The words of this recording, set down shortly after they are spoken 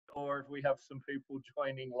or if we have some people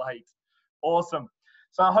joining late. Awesome.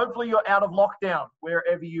 So hopefully you're out of lockdown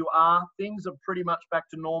wherever you are. Things are pretty much back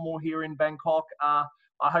to normal here in Bangkok.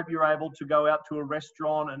 I hope you're able to go out to a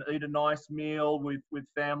restaurant and eat a nice meal with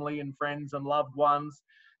family and friends and loved ones.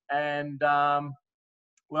 And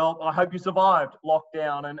well, I hope you survived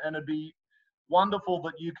lockdown, and it'd be wonderful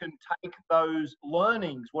that you can take those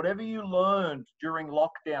learnings, whatever you learned during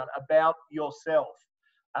lockdown about yourself,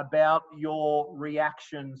 about your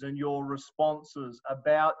reactions and your responses,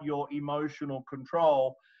 about your emotional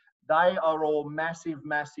control. They are all massive,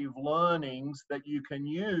 massive learnings that you can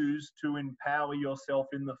use to empower yourself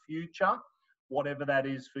in the future, whatever that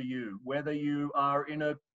is for you. Whether you are in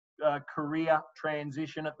a career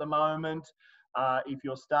transition at the moment, if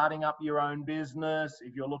you're starting up your own business,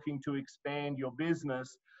 if you're looking to expand your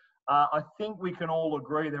business, I think we can all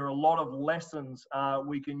agree there are a lot of lessons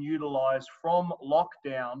we can utilize from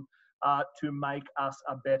lockdown to make us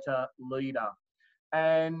a better leader.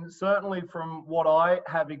 And certainly from what I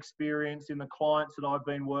have experienced in the clients that I've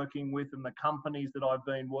been working with and the companies that I've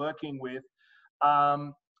been working with,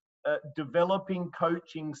 developing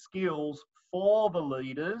coaching skills for the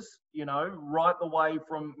leaders, you know, right the way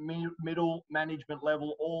from middle management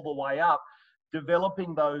level all the way up,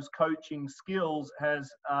 developing those coaching skills has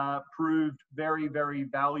proved very, very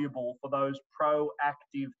valuable for those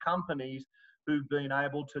proactive companies who've been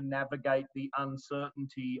able to navigate the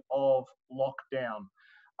uncertainty of lockdown.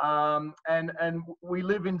 And we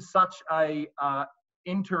live in such a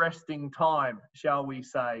interesting time, shall we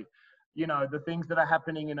say. You know, the things that are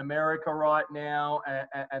happening in America right now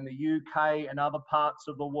and the UK and other parts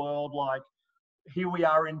of the world, like here we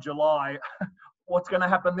are in July. What's going to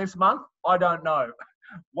happen this month? I don't know.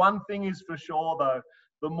 One thing is for sure, though,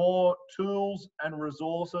 the more tools and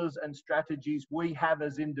resources and strategies we have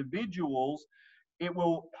as individuals, it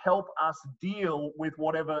will help us deal with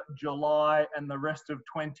whatever July and the rest of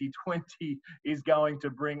 2020 is going to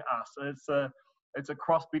bring us. It's a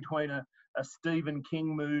cross between a Stephen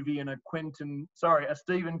King movie and a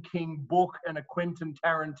Stephen King book and a Quentin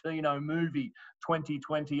Tarantino movie,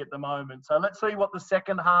 2020 at the moment. So let's see what the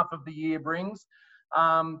second half of the year brings.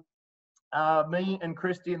 Me and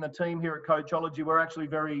Christy and the team here at Coachology, we're actually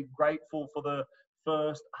very grateful for the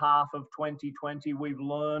first half of 2020. We've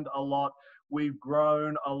learned a lot. We've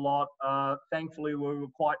grown a lot. Thankfully, we were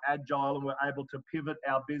quite agile and we're able to pivot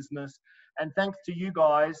our business. And thanks to you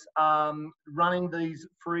guys, running these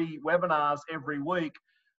free webinars every week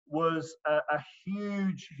was a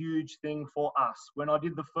huge, huge thing for us. When I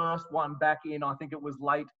did the first one back in, I think it was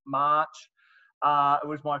late March, it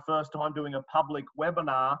was my first time doing a public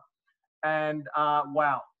webinar. And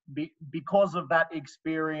wow, because of that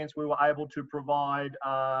experience, we were able to provide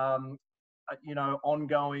you know,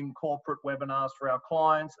 ongoing corporate webinars for our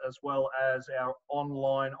clients, as well as our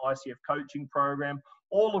online ICF coaching program,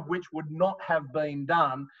 all of which would not have been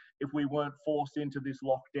done if we weren't forced into this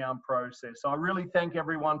lockdown process. So I really thank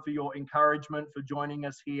everyone for your encouragement, for joining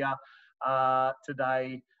us here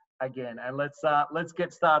today again. And let's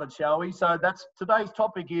get started, shall we? So that's today's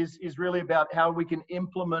topic is really about how we can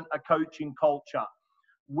implement a coaching culture.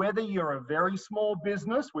 Whether you're a very small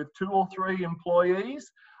business with 2 or 3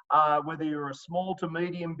 employees, whether you're a small to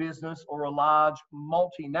medium business or a large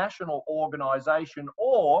multinational organization,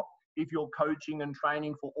 or if you're coaching and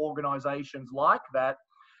training for organizations like that,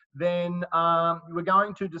 then we're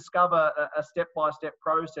going to discover a step-by-step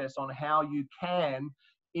process on how you can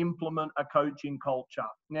implement a coaching culture.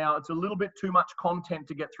 Now, it's a little bit too much content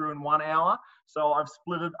to get through in 1 hour, so I've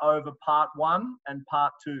split it over part 1 and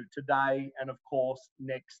part 2 today, and of course,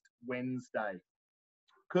 next Wednesday.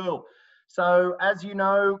 Cool. So as you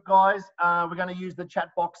know, guys, we're going to use the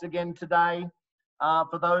chat box again today.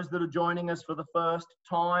 For those that are joining us for the first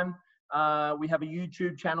time, we have a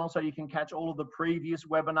YouTube channel, so you can catch all of the previous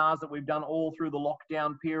webinars that we've done all through the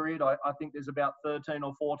lockdown period. I think there's about 13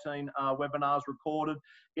 or 14 webinars recorded.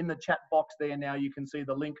 In the chat box there now, you can see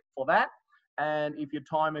the link for that. And if your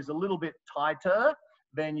time is a little bit tighter,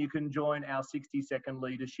 then you can join our 60-second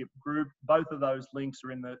leadership group. Both of those links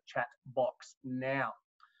are in the chat box now.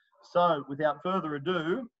 So without further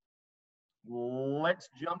ado, let's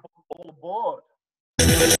jump all aboard.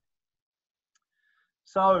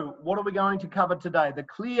 So what are we going to cover today? The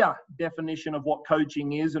clear definition of what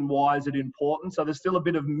coaching is and why is it important. So there's still a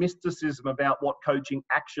bit of mysticism about what coaching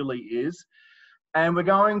actually is. And we're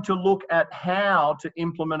going to look at how to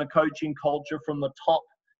implement a coaching culture from the top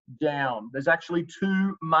down. There's actually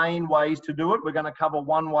 2 main ways to do it. We're going to cover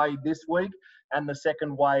one way this week and the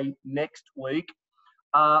second way next week.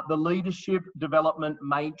 The leadership development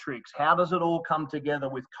matrix. How does it all come together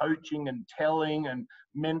with coaching and telling and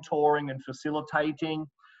mentoring and facilitating?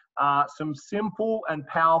 some simple and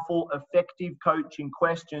powerful, effective coaching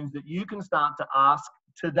questions that you can start to ask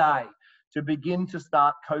today to begin to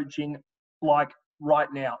start coaching like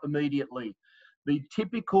right now, immediately. The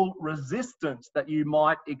typical resistance that you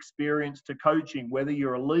might experience to coaching, whether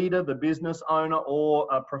you're a leader, the business owner, or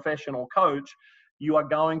a professional coach, you are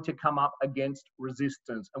going to come up against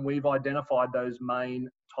resistance. And we've identified those main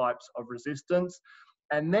types of resistance.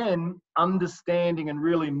 And then understanding and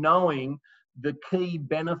really knowing the key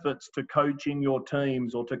benefits to coaching your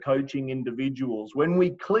teams or to coaching individuals. When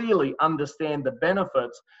we clearly understand the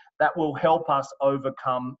benefits, that will help us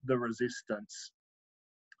overcome the resistance.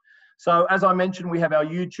 So as I mentioned, we have our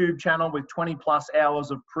YouTube channel with 20+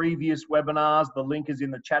 hours of previous webinars. The link is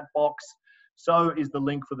in the chat box. So is the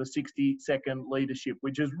link for the 60-second leadership,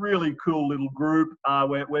 which is really cool little group.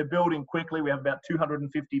 We're building quickly. We have about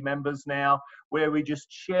 250 members now, where we just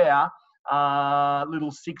share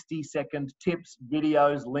little 60-second tips,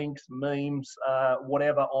 videos, links, memes,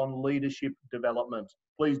 whatever on leadership development.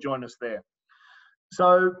 Please join us there.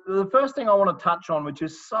 So the first thing I want to touch on, which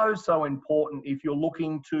is so important if you're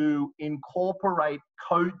looking to incorporate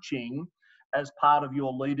coaching as part of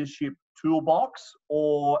your leadership toolbox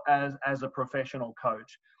or as a professional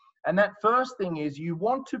coach. And that first thing is you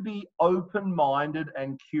want to be open-minded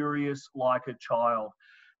and curious like a child.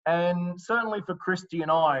 And certainly for Christy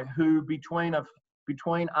and I, who between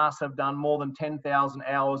us have done more than 10,000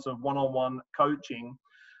 hours of one-on-one coaching,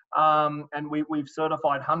 and we've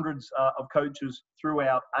certified hundreds of coaches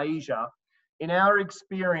throughout Asia. In our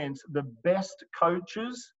experience, the best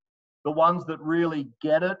coaches, the ones that really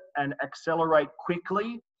get it and accelerate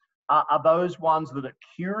quickly, are those ones that are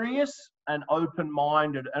curious and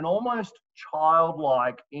open-minded and almost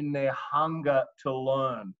childlike in their hunger to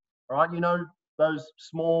learn, right? You know, those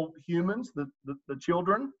small humans, the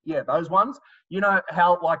children, yeah, those ones, you know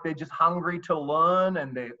how like they're just hungry to learn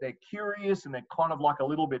and they're curious and they're kind of like a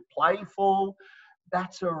little bit playful.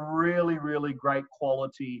 That's a really, really great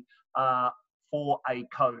quality for a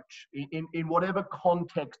coach in whatever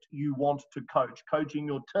context you want to coach, coaching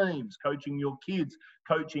your teams, coaching your kids,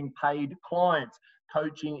 coaching paid clients,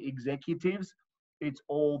 coaching executives. It's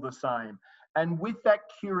all the same. And with that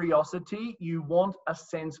curiosity, you want a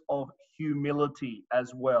sense of humility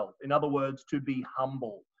as well. In other words, to be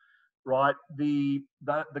humble, right? The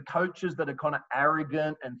coaches that are kind of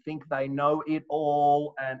arrogant and think they know it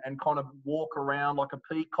all and kind of walk around like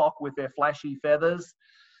a peacock with their flashy feathers,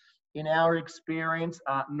 in our experience,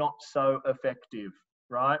 are not so effective,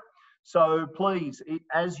 right? So please,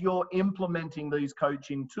 as you're implementing these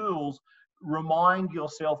coaching tools, remind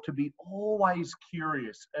yourself to be always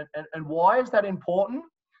curious. And why is that important?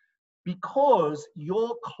 Because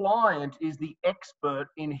your client is the expert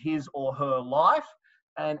in his or her life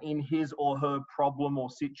and in his or her problem or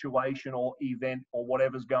situation or event or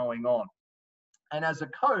whatever's going on. And as a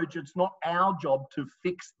coach, it's not our job to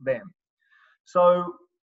fix them. So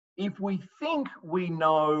if we think we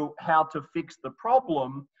know how to fix the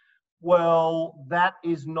problem, well, that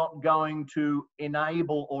is not going to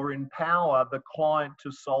enable or empower the client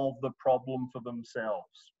to solve the problem for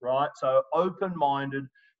themselves, right? So open-minded,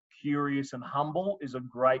 curious, and humble is a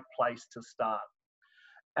great place to start.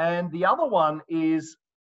 And the other one is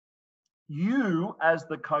you, as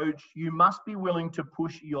the coach, you must be willing to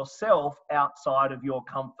push yourself outside of your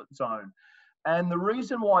comfort zone. And the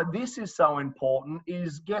reason why this is so important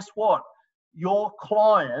is, guess what? Your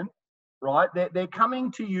client, right? They're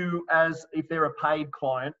coming to you as if they're a paid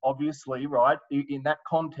client, obviously, right? In that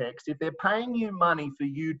context, if they're paying you money for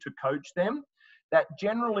you to coach them, that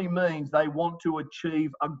generally means they want to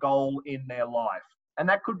achieve a goal in their life. And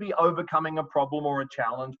that could be overcoming a problem or a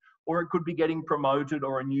challenge, or it could be getting promoted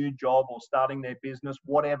or a new job or starting their business,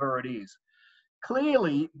 whatever it is.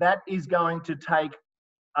 Clearly, that is going to take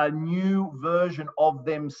a new version of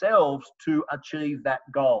themselves to achieve that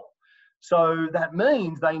goal. So that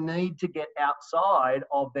means they need to get outside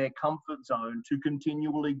of their comfort zone to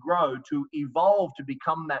continually grow, to evolve, to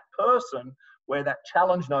become that person where that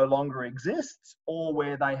challenge no longer exists or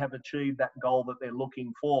where they have achieved that goal that they're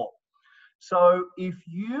looking for. So if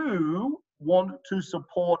you want to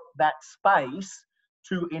support that space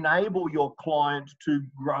to enable your client to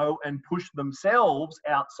grow and push themselves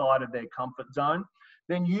outside of their comfort zone,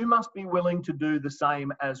 then you must be willing to do the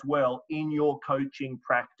same as well in your coaching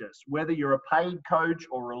practice. Whether you're a paid coach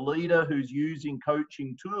or a leader who's using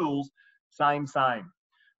coaching tools, same,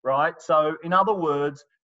 right? So in other words,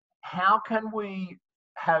 how can we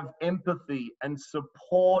have empathy and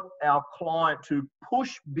support our client to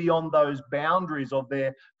push beyond those boundaries of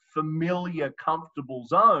their familiar, comfortable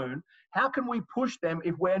zone? How can we push them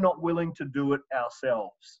if we're not willing to do it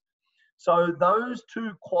ourselves? So those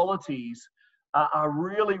two qualities are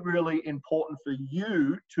really, really important for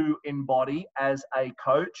you to embody as a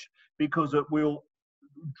coach, because it will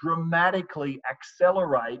dramatically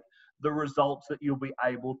accelerate the results that you'll be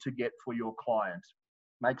able to get for your clients.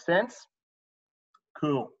 Make sense?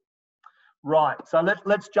 Cool. Right, so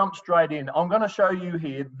let's jump straight in. I'm going to show you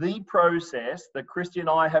here the process that Christy and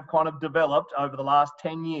I have kind of developed over the last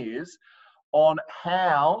 10 years on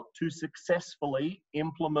how to successfully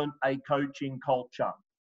implement a coaching culture.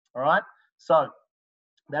 All right, so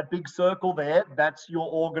that big circle there, that's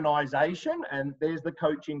your organization, and there's the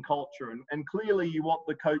coaching culture. And clearly you want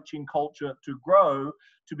the coaching culture to grow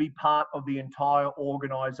to be part of the entire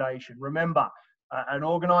organization. Remember, an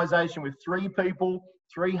organization with 3 people,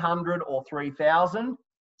 300 or 3,000,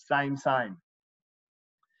 same.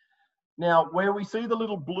 Now, where we see the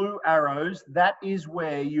little blue arrows, that is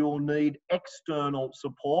where you'll need external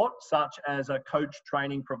support, such as a coach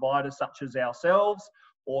training provider such as ourselves,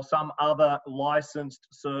 or some other licensed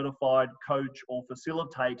certified coach or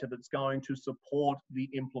facilitator that's going to support the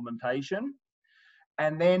implementation.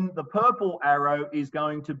 And then the purple arrow is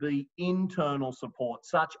going to be internal support,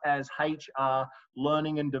 such as HR,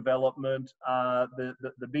 learning and development,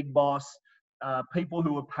 the big boss, people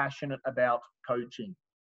who are passionate about coaching.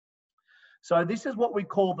 So this is what we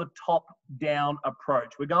call the top-down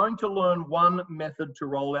approach. We're going to learn one method to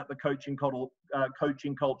roll out the coaching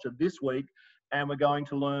culture this week, and we're going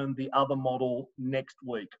to learn the other model next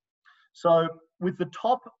week. So with the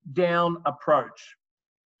top-down approach,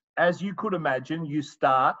 as you could imagine, you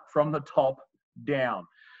start from the top down.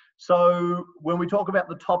 So when we talk about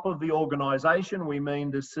the top of the organization, we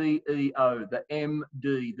mean the CEO, the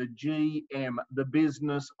MD, the GM, the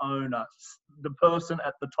business owner, the person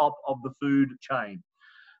at the top of the food chain.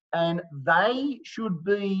 And they should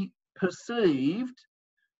be perceived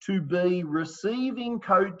to be receiving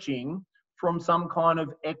coaching from some kind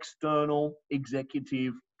of external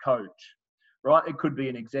executive coach, right? It could be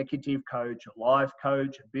an executive coach, a life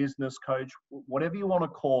coach, a business coach, whatever you want to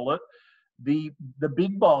call it. The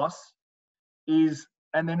big boss is,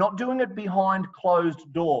 and they're not doing it behind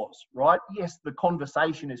closed doors, right? Yes, the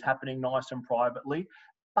conversation is happening nice and privately,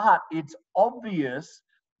 but it's obvious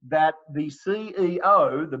that the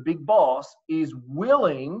CEO, the big boss, is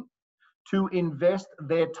willing to invest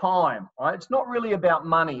their time, right? It's not really about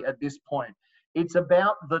money at this point. It's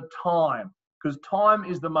about the time, because time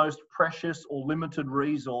is the most precious or limited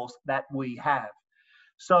resource that we have.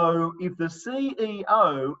 So if the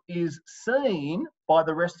CEO is seen by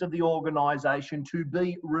the rest of the organization to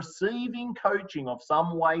be receiving coaching of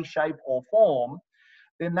some way, shape, or form,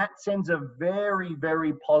 then that sends a very,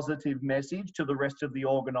 very positive message to the rest of the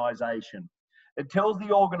organization. It tells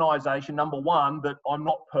the organization, number one, that I'm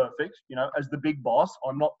not perfect. You know, as the big boss,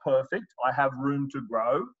 I'm not perfect. I have room to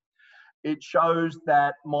grow. It shows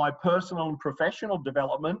that my personal and professional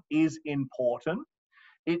development is important.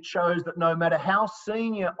 It shows that no matter how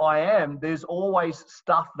senior I am, there's always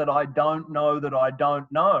stuff that I don't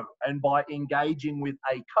know. And by engaging with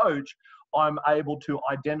a coach, I'm able to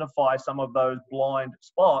identify some of those blind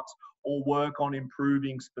spots or work on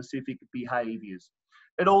improving specific behaviors.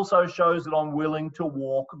 It also shows that I'm willing to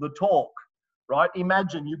walk the talk, right?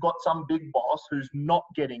 Imagine you've got some big boss who's not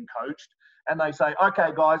getting coached, and they say,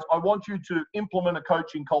 okay, guys, I want you to implement a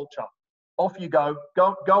coaching culture. Off you go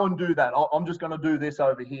and do that. I'm just going to do this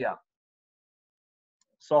over here.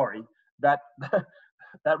 Sorry, that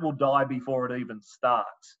will die before it even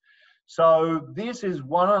starts. So this is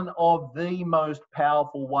one of the most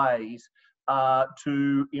powerful ways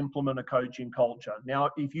to implement a coaching culture. Now,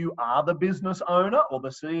 if you are the business owner or the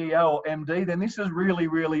CEO or MD, then this is really,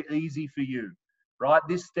 really easy for you, right?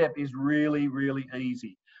 This step is really, really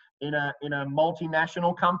easy. In a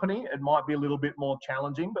multinational company, it might be a little bit more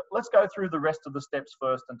challenging, but let's go through the rest of the steps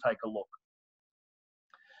first and take a look.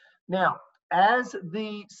 Now, as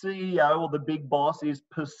the CEO or the big boss is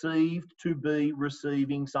perceived to be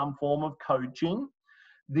receiving some form of coaching,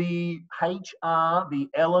 the HR, the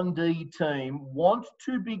L&D team want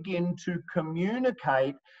to begin to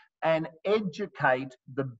communicate and educate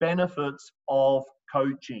the benefits of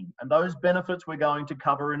coaching. And those benefits we're going to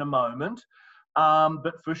cover in a moment.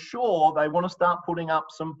 But for sure, they want to start putting up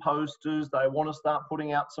some posters. They want to start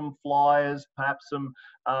putting out some flyers, perhaps some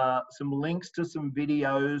links to some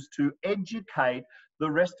videos to educate the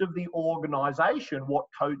rest of the organization what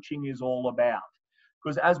coaching is all about.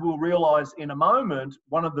 Because as we'll realize in a moment,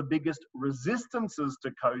 one of the biggest resistances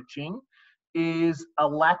to coaching is a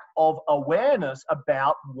lack of awareness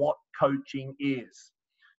about what coaching is.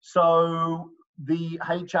 So the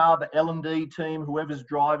HR, the L&D team, whoever's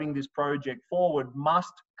driving this project forward,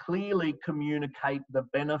 must clearly communicate the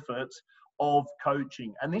benefits of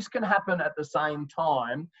coaching. And this can happen at the same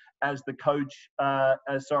time as the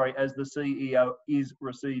as the CEO is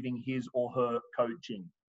receiving his or her coaching.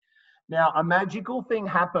 Now, a magical thing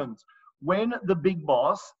happens when the big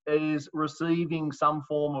boss is receiving some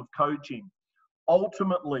form of coaching.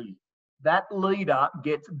 Ultimately, that leader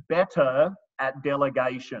gets better at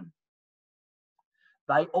delegation.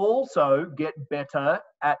 They also get better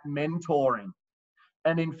at mentoring.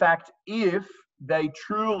 And in fact, if they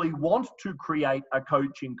truly want to create a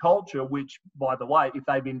coaching culture, which, by the way, if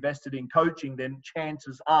they've invested in coaching, then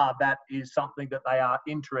chances are that is something that they are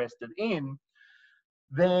interested in,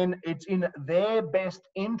 then it's in their best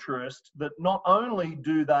interest that not only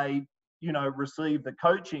do they, receive the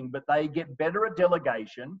coaching, but they get better at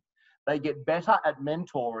delegation, they get better at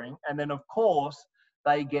mentoring, and then, of course,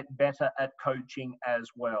 they get better at coaching as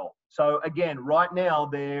well. So again, right now,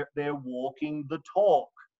 they're walking the talk,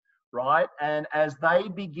 right? And as they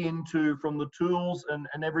begin to, from the tools and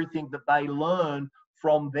everything that they learn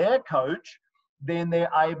from their coach, then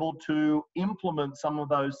they're able to implement some of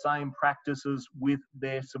those same practices with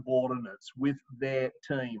their subordinates, with their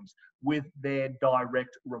teams, with their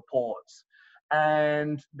direct reports.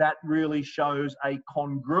 And that really shows a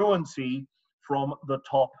congruency from the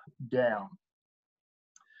top down.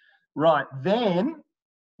 Right, then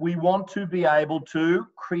we want to be able to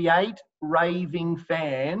create raving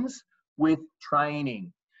fans with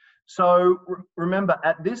training. So remember,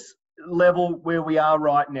 at this level where we are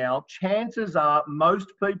right now, chances are most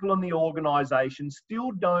people in the organization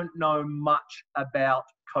still don't know much about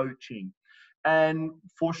coaching. And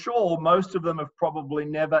for sure, most of them have probably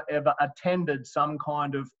never ever attended some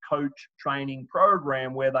kind of coach training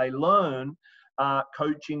program where they learn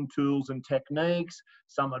coaching tools and techniques,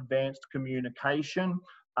 some advanced communication,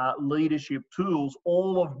 leadership tools,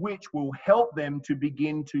 all of which will help them to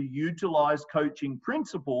begin to utilize coaching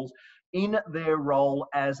principles in their role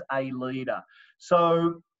as a leader.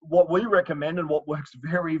 So what we recommend and what works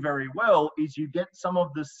very, very well is you get some of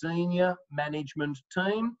the senior management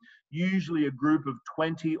team, usually a group of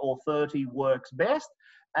 20 or 30 works best,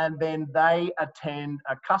 and then they attend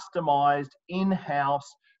a customized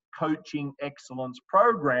in-house coaching excellence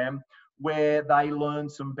program where they learn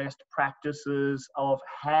some best practices of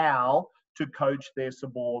how to coach their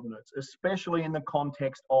subordinates, especially in the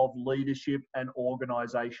context of leadership and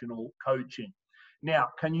organizational coaching. Now,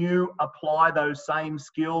 can you apply those same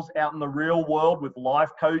skills out in the real world with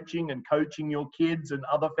life coaching and coaching your kids and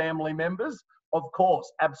other family members? Of course,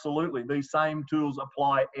 absolutely. These same tools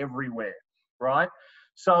apply everywhere, right?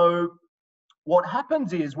 So what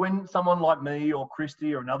happens is when someone like me or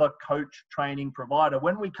Christy or another coach training provider,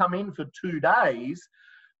 when we come in for 2 days,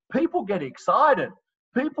 people get excited.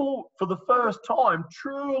 People, for the first time,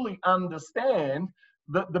 truly understand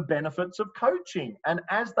the benefits of coaching. And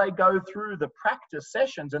as they go through the practice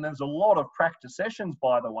sessions, and there's a lot of practice sessions,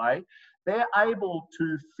 by the way, they're able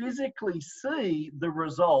to physically see the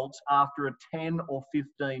results after a 10 or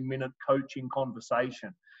 15-minute coaching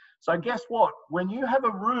conversation. So guess what? When you have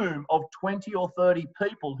a room of 20 or 30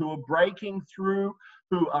 people who are breaking through,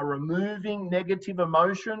 who are removing negative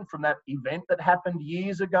emotion from that event that happened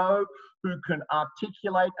years ago, who can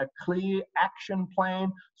articulate a clear action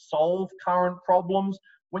plan, solve current problems,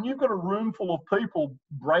 when you've got a room full of people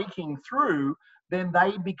breaking through, then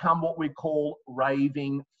they become what we call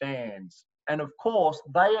raving fans. And of course,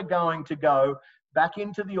 they are going to go back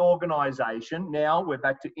into the organization. Now we're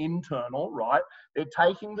back to internal, right? They're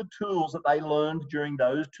taking the tools that they learned during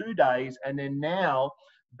those 2 days, and then now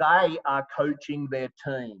they are coaching their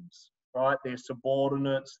teams, right? Their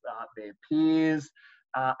subordinates, their peers,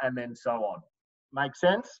 and then so on. Make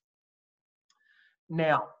sense?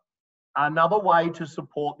 Now, another way to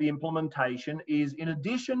support the implementation is, in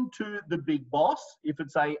addition to the big boss, if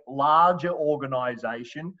it's a larger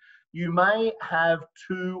organization, you may have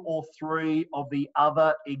 2 or 3 of the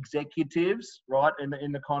other executives, right, in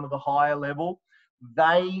the kind of the higher level.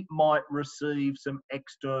 They might receive some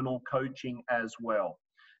external coaching as well.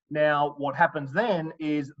 Now, what happens then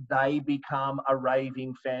is they become a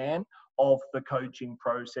raving fan of the coaching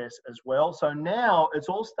process as well. So now it's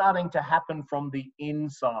all starting to happen from the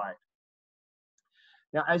inside.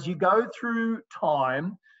 Now, as you go through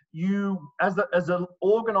time, you, as an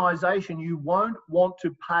organization, you won't want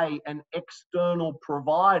to pay an external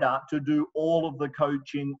provider to do all of the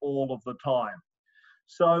coaching all of the time.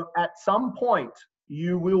 So at some point,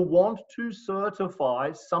 you will want to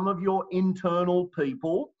certify some of your internal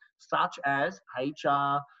people, such as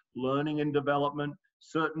HR, learning and development,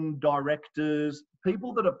 certain directors,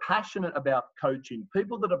 people that are passionate about coaching,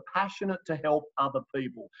 people that are passionate to help other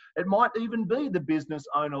people. It might even be the business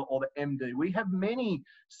owner or the MD. We have many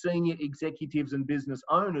senior executives and business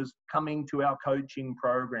owners coming to our coaching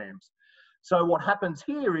programs. So what happens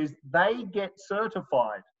here is they get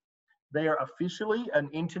certified. They are officially an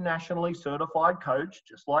internationally certified coach,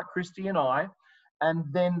 just like Christy and I, and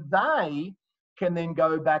then they can then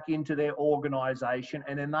go back into their organization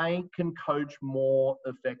and then they can coach more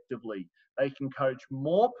effectively. They can coach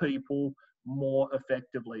more people more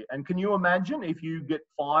effectively. And can you imagine if you get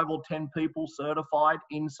 5 or 10 people certified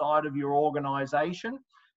inside of your organization,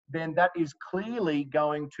 then that is clearly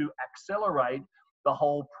going to accelerate the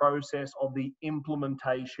whole process of the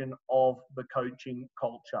implementation of the coaching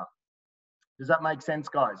culture. Does that make sense,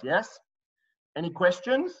 guys? Yes? Any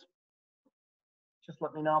questions? Just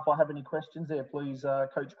let me know if I have any questions there, please,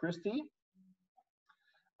 Coach Christy.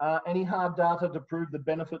 Any hard data to prove the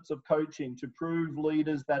benefits of coaching, to prove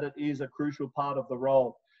leaders that it is a crucial part of the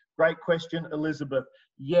role? Great question, Elizabeth.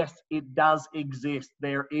 Yes, it does exist.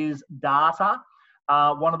 There is data.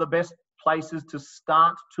 One of the best places to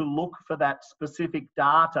start to look for that specific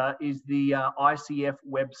data is the ICF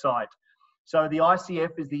website. So the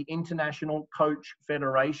ICF is the International Coach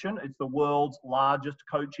Federation. It's the world's largest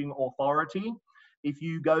coaching authority. If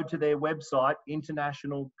you go to their website,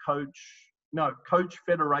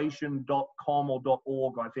 coachfederation.com or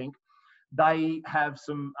 .org, I think, they have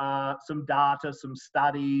some data, some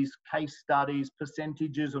studies, case studies,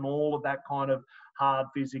 percentages, and all of that kind of hard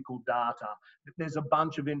physical data. There's a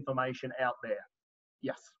bunch of information out there.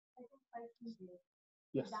 Yes.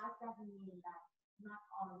 Yes. That doesn't mean that not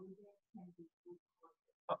all leaders can be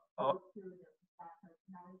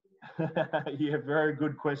yeah, very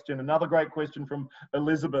good question. Another great question from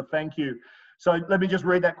Elizabeth. Thank you. So let me just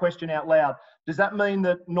read that question out loud. Does that mean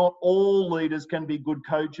that not all leaders can be good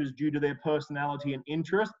coaches due to their personality and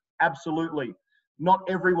interest? Absolutely. Not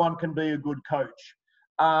everyone can be a good coach.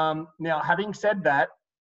 Now, having said that,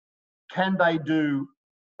 can they do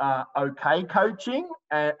okay coaching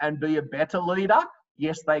and be a better leader?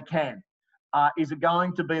 Yes, they can. Is it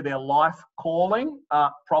going to be their life calling?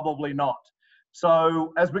 Probably not.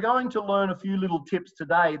 So as we're going to learn a few little tips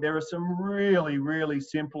today, there are some really, really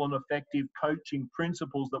simple and effective coaching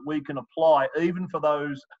principles that we can apply even for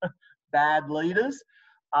those bad leaders,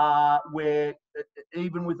 where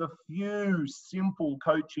even with a few simple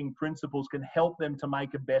coaching principles can help them to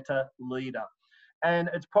make a better leader. And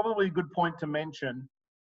it's probably a good point to mention,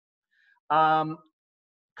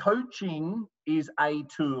 coaching is a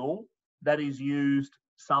tool that is used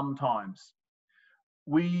sometimes.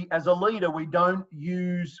 We, as a leader, we don't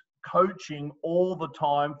use coaching all the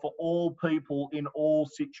time for all people in all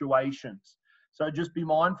situations. So just be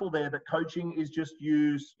mindful there that coaching is just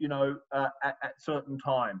used, at certain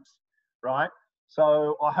times, right?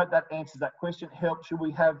 So I hope that answers that question. Should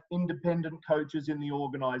we have independent coaches in the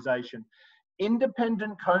organization?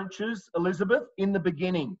 Independent coaches, Elizabeth, in the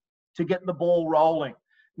beginning to get the ball rolling.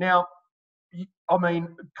 Now, I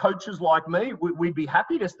mean, coaches like me, we'd be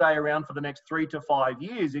happy to stay around for the next 3 to 5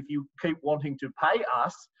 years if you keep wanting to pay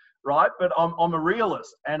us, right? But I'm a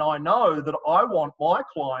realist, and I know that I want my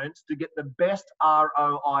clients to get the best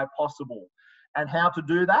ROI possible. And how to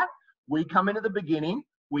do that? We come in at the beginning,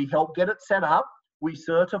 we help get it set up, we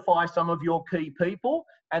certify some of your key people,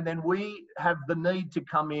 and then we have the need to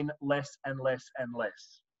come in less and less and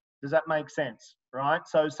less. Does that make sense, right?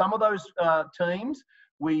 So some of those teams,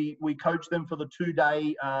 we coach them for the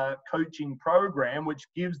 2-day coaching program, which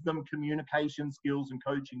gives them communication skills and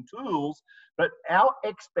coaching tools. But our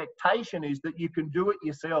expectation is that you can do it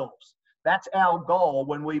yourselves. That's our goal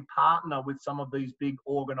when we partner with some of these big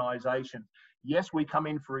organizations. Yes, we come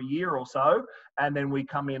in for a year or so, and then we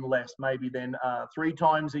come in less, maybe then 3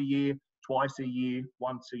 times a year, twice a year,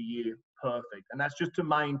 once a year, perfect. And that's just to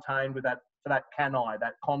maintain with that, for that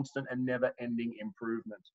that constant and never-ending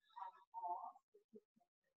improvement.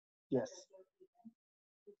 Yes.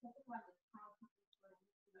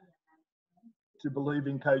 To believe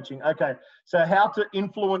in coaching. Okay, so how to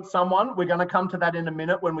influence someone, we're going to come to that in a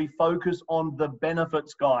minute when we focus on the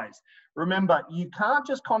benefits, guys. Remember, you can't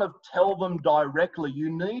just kind of tell them directly, you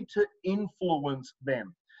need to influence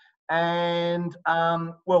them. And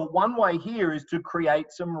well, one way here is to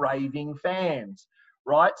create some raving fans,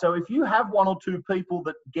 right? So if you have 1 or 2 people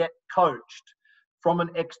that get coached from an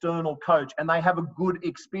external coach and they have a good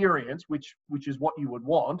experience, which is what you would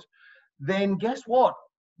want, then guess what?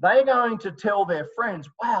 They're going to tell their friends,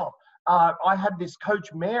 wow, I had this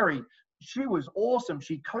coach, Mary. She was awesome.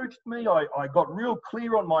 She coached me. I got real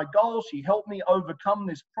clear on my goals. She helped me overcome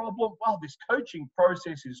this problem. Wow, this coaching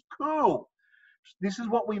process is cool. This is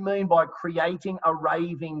what we mean by creating a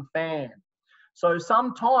raving fan. So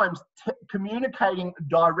sometimes communicating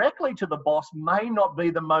directly to the boss may not be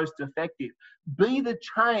the most effective. Be the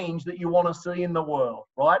change that you want to see in the world,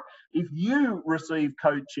 right? If you receive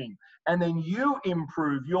coaching and then you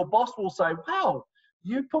improve, your boss will say, wow,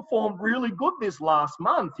 you performed really good this last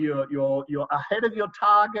month. You're ahead of your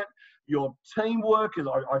target. Your teamwork is,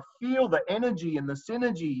 I feel the energy and the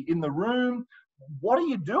synergy in the room. What are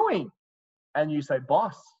you doing? And you say,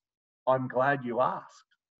 boss, I'm glad you asked.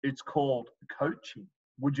 It's called coaching.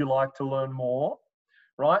 Would you like to learn more?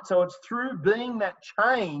 Right? So it's through being that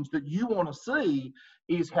change that you want to see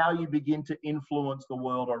is how you begin to influence the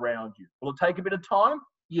world around you. Will it take a bit of time?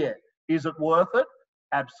 Yeah. Is it worth it?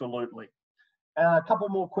 Absolutely. A couple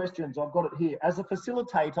more questions. I've got it here. As a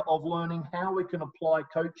facilitator of learning how we can apply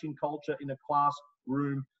coaching culture in a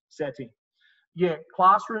classroom setting. Yeah,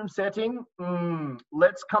 classroom setting,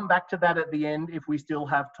 let's come back to that at the end if we still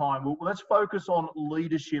have time. Well, let's focus on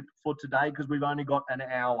leadership for today because we've only got an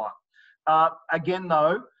hour. Again,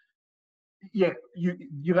 though, yeah, you're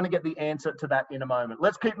going to get the answer to that in a moment.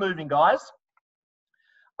 Let's keep moving, guys.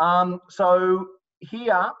 So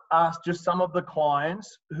here are just some of the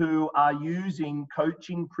clients who are using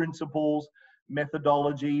coaching principles,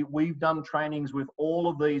 methodology. We've done trainings with all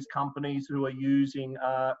of these companies who are using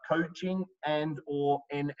coaching and or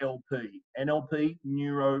NLP,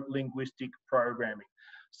 neuro-linguistic programming.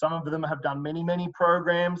 Some of them have done many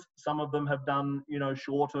programs. Some of them have done,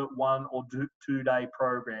 shorter 1 or 2 day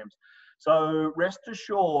programs. So rest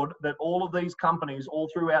assured that all of these companies, all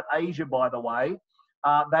throughout Asia, by the way,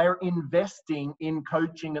 they're investing in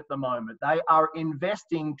coaching at the moment. They are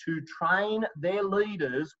investing to train their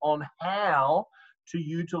leaders on how to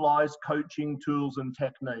utilize coaching tools and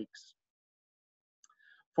techniques.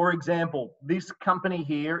 For example, this company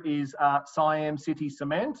here is Siam City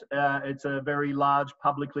Cement. It's a very large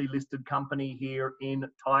publicly listed company here in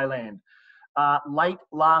Thailand. Late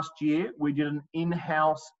last year, we did an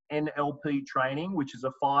in-house NLP training, which is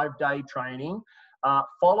a 5-day training.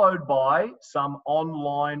 Followed by some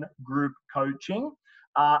online group coaching,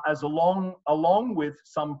 along with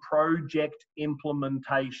some project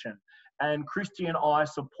implementation. And Christy and I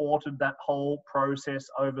supported that whole process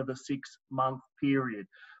over the 6-month period.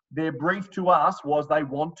 Their brief to us was they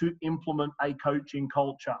want to implement a coaching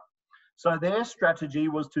culture. So their strategy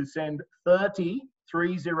was to send 30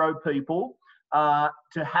 people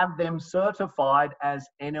to have them certified as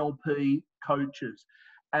NLP coaches.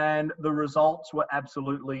 And the results were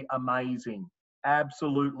absolutely amazing.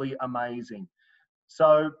 Absolutely amazing.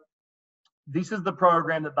 So this is the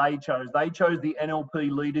program that they chose. They chose the NLP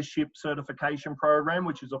Leadership Certification Program,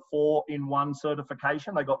 which is a 4-in-1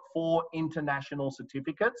 certification. They got 4 international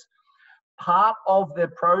certificates. Part of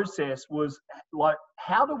their process was like,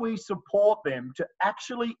 how do we support them to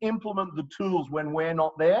actually implement the tools when we're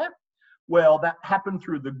not there? Well, that happened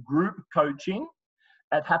through the group coaching.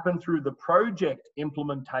 It happened through the project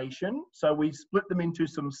implementation. So we split them into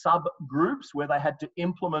some subgroups where they had to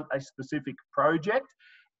implement a specific project,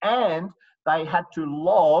 and they had to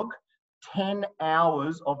log 10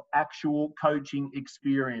 hours of actual coaching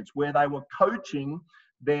experience where they were coaching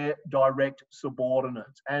their direct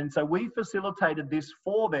subordinates. And so we facilitated this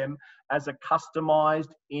for them as a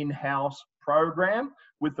customized in-house program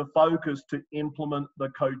with the focus to implement the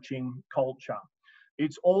coaching culture.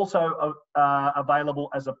 It's also available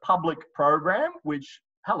as a public program, which,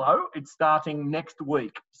 it's starting next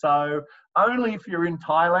week. So only if you're in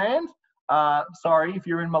Thailand, if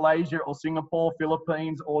you're in Malaysia or Singapore,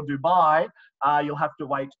 Philippines or Dubai, you'll have to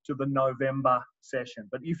wait to the November session.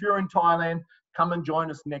 But if you're in Thailand, come and join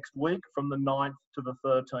us next week from the 9th to the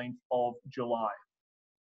 13th of July.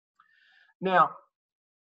 Now,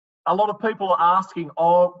 a lot of people are asking,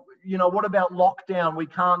 what about lockdown? We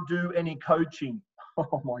can't do any coaching.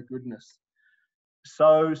 Oh my goodness.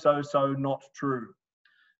 So not true.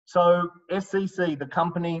 So SCC, the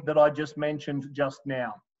company that I just mentioned just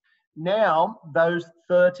now, those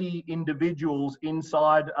 30 individuals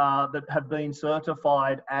inside that have been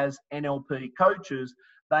certified as NLP coaches,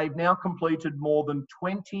 they've now completed more than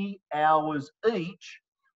 20 hours each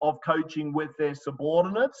of coaching with their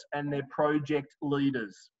subordinates and their project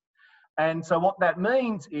leaders. And so what that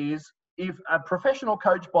means is, if a professional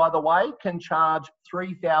coach, by the way, can charge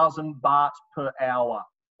 3,000 baht per hour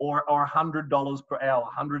or $100 per hour,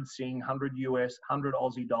 100 Sing, 100 US, 100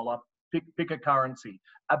 Aussie dollar, pick a currency,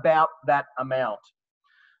 about that amount.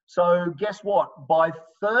 So guess what? By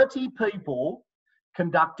 30 people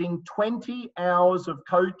conducting 20 hours of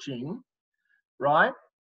coaching, right,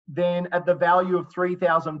 then at the value of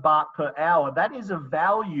 3,000 baht per hour, that is a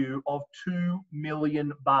value of 2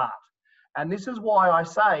 million baht. And this is why I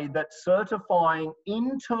say that certifying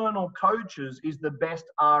internal coaches is the best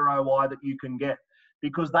ROI that you can get,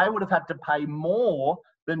 because they would have had to pay more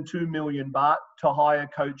than 2 million baht to hire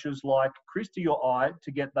coaches like Christy or I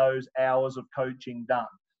to get those hours of coaching done.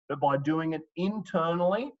 But by doing it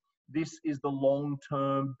internally, this is the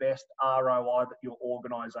long-term best ROI that your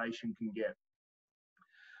organization can get.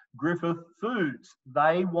 Griffith Foods,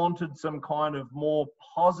 they wanted some kind of more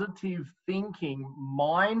positive thinking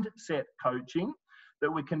mindset coaching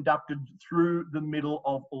that we conducted through the middle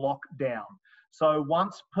of lockdown. So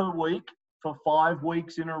once per week for 5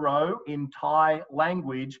 weeks in a row in Thai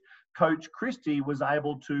language, Coach Christy was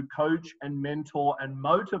able to coach and mentor and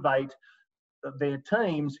motivate their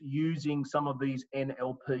teams using some of these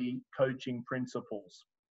NLP coaching principles.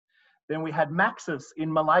 Then we had Maxis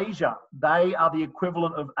in Malaysia. They are the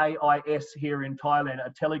equivalent of AIS here in Thailand,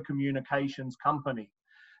 a telecommunications company.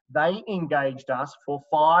 They engaged us for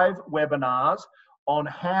 5 webinars on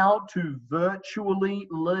how to virtually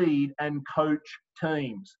lead and coach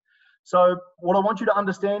teams. So what I want you to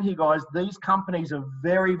understand here, guys, these companies are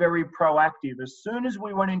very, very proactive. As soon as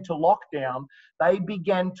we went into lockdown, they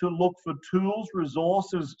began to look for tools,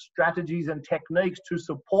 resources, strategies, and techniques to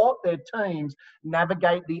support their teams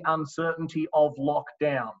navigate the uncertainty of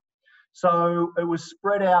lockdown. So it was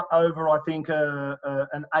spread out over, I think,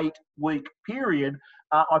 an 8-week period.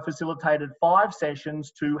 I facilitated 5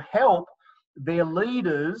 sessions to help their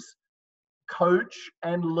leaders coach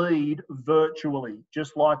and lead virtually,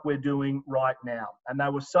 just like we're doing right now. And they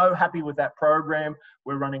were so happy with that program.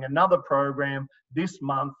 We're running another program this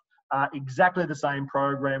month, exactly the same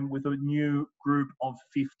program with a new group of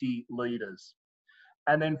 50 leaders.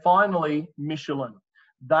 And then finally, Michelin.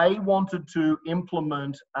 They wanted to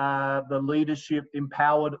implement the leadership,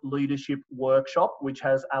 empowered leadership workshop, which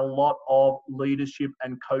has a lot of leadership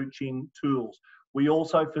and coaching tools. We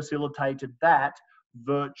also facilitated that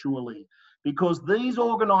virtually. Because these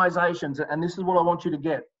organizations, and this is what I want you to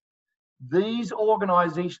get, these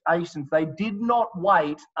organizations, they did not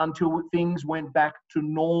wait until things went back to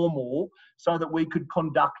normal so that we could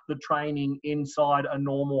conduct the training inside a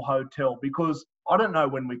normal hotel. Because I don't know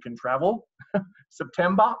when we can travel,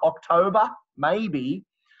 September, October, maybe.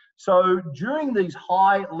 So during these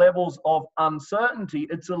high levels of uncertainty,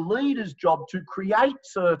 it's a leader's job to create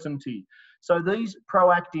certainty. So these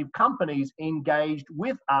proactive companies engaged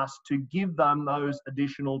with us to give them those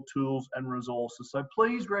additional tools and resources. So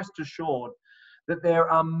please rest assured that there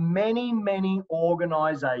are many, many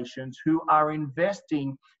organizations who are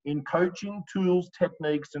investing in coaching tools,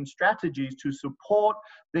 techniques, and strategies to support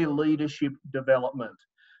their leadership development.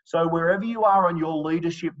 So wherever you are on your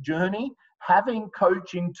leadership journey, having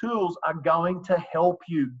coaching tools are going to help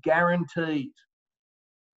you, guaranteed.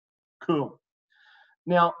 Cool.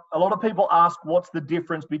 Now, a lot of people ask what's the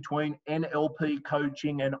difference between NLP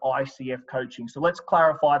coaching and ICF coaching. So let's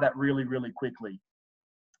clarify that really, really quickly.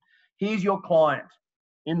 Here's your client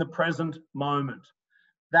in the present moment.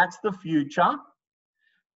 That's the future.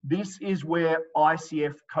 This is where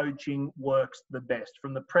ICF coaching works the best,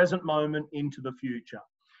 from the present moment into the future.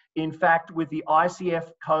 In fact, with the ICF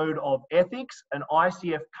code of ethics, an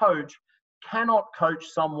ICF coach cannot coach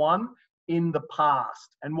someone in the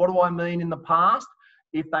past. And what do I mean in the past?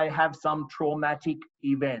 If they have some traumatic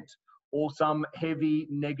event or some heavy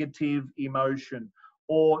negative emotion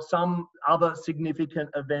or some other significant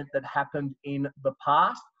event that happened in the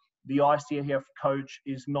past, the ICF coach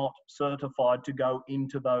is not certified to go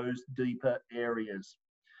into those deeper areas.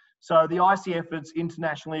 So the ICF, it's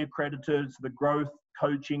internationally accredited. It's the growth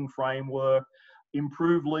coaching framework,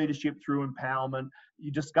 improve leadership through empowerment.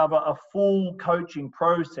 You discover a full coaching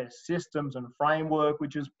process, systems and framework,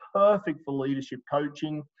 which is perfect for leadership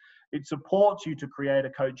coaching. It supports you to create a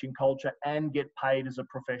coaching culture and get paid as a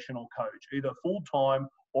professional coach, either full-time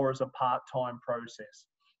or as a part-time process.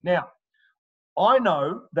 Now, I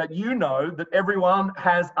know that you know that everyone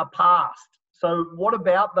has a past. So what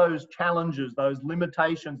about those challenges, those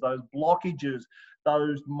limitations, those blockages,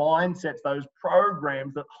 those mindsets, those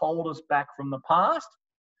programs that hold us back from the past?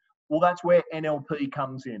 Well, that's where NLP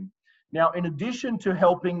comes in. Now, in addition to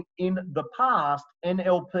helping in the past,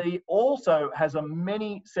 NLP also has a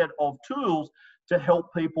many set of tools to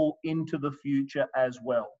help people into the future as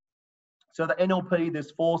well. So the NLP,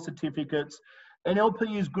 there's 4 certificates.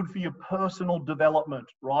 NLP is good for your personal development,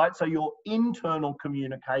 right? So your internal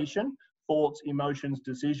communication, thoughts, emotions,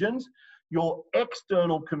 decisions, your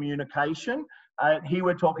external communication. Here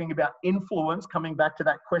we're talking about influence, coming back to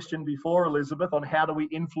that question before, Elizabeth, on how do we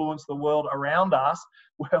influence the world around us?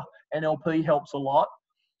 Well, NLP helps a lot.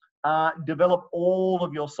 Develop all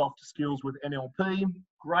of your soft skills with NLP.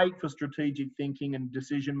 great for strategic thinking and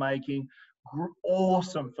decision making,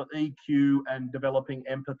 awesome for EQ and developing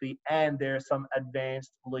empathy, and there are some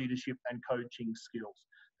advanced leadership and coaching skills.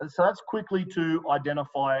 And so that's quickly to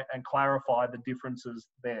identify and clarify the differences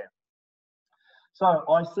there. So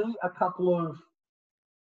I see a couple of,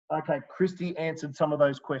 okay, Christy answered some of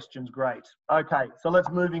those questions, great. Okay, so let's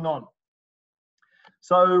moving on.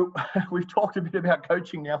 So we've talked a bit about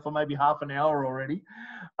coaching now for maybe half an hour already.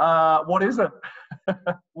 What is it?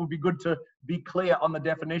 Would be good to be clear on the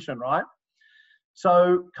definition, right?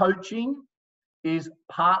 So coaching is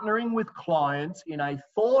partnering with clients in a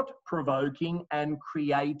thought-provoking and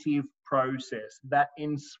creative process that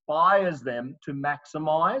inspires them to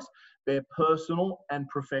maximize their personal and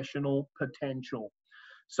professional potential.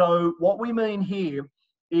 So what we mean here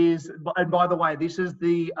is, and by the way, this is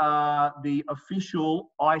the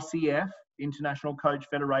official ICF, International Coach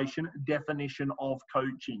Federation, definition of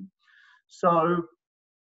coaching. So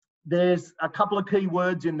there's a couple of key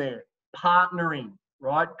words in there. Partnering,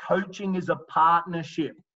 right? Coaching is a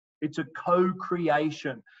partnership. It's a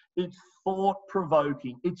co-creation. It's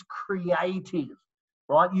thought-provoking. It's creative,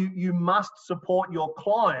 right? You must support your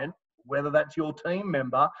client, whether that's your team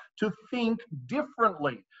member, to think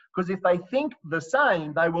differently. Because if they think the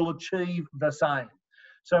same, they will achieve the same.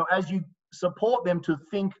 So as you support them to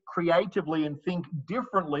think creatively and think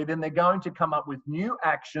differently, then they're going to come up with new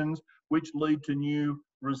actions which lead to new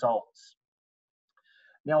results.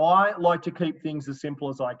 Now, I like to keep things as simple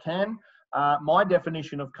as I can. My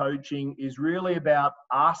definition of coaching is really about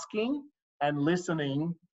asking and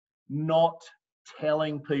listening, not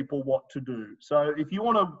telling people what to do. So if you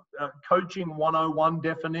want a coaching 101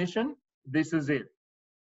 definition, this is it.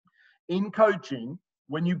 In coaching,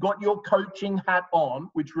 when you've got your coaching hat on,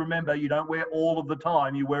 which remember, you don't wear all of the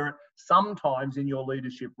time, you wear it sometimes in your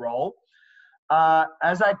leadership role.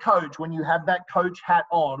 As a coach, when you have that coach hat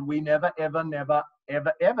on, we never, ever, never,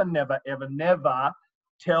 ever, ever, never, ever, never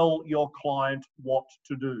tell your client what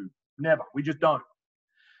to do. Never. We just don't.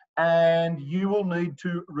 And you will need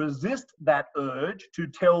to resist that urge to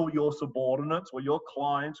tell your subordinates or your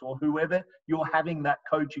clients or whoever you're having that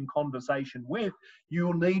coaching conversation with.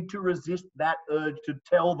 You'll need to resist that urge to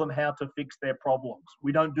tell them how to fix their problems.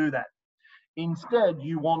 We don't do that. Instead,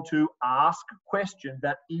 you want to ask questions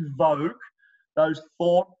that evoke those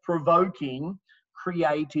thought-provoking,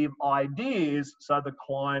 creative ideas so the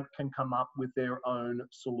client can come up with their own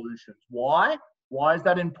solutions. Why? Why is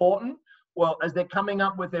that important? Well, as they're coming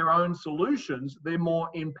up with their own solutions, they're more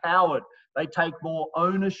empowered. They take more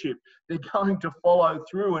ownership. They're going to follow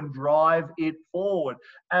through and drive it forward.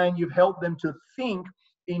 And you've helped them to think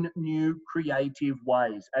in new creative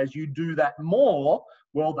ways. As you do that more,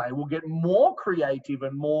 well, they will get more creative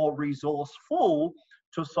and more resourceful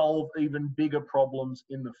to solve even bigger problems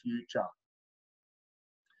in the future.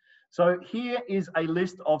 So here is a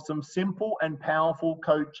list of some simple and powerful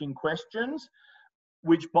coaching questions,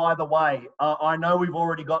 which, by the way, I know we've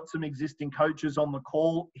already got some existing coaches on the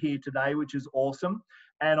call here today, which is awesome.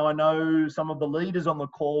 And I know some of the leaders on the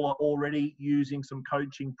call are already using some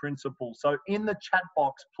coaching principles. So in the chat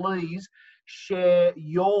box, please share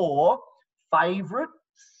your favorite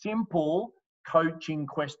simple coaching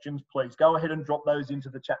questions, please. Go ahead and drop those into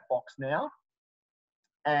the chat box now.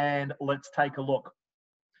 And let's take a look.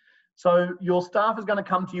 So your staff is going to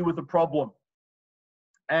come to you with a problem.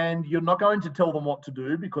 And you're not going to tell them what to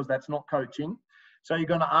do because that's not coaching. So you're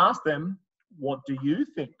going to ask them, what do you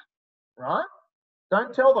think, right?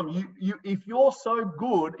 Don't tell them. If you're so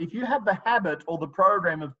good, if you have the habit or the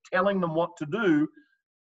program of telling them what to do,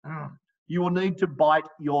 you will need to bite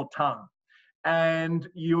your tongue. And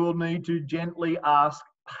you will need to gently ask,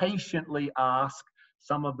 patiently ask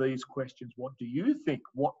some of these questions. What do you think?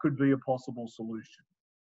 What could be a possible solution?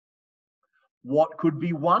 What could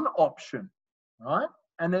be one option, right?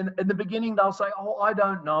 And then in the beginning, they'll say, oh, I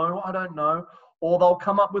don't know. Or they'll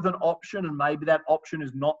come up with an option and maybe that option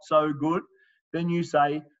is not so good. Then you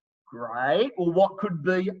say, great. Well, what could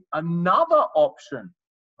be another option,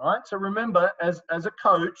 right? So remember, as a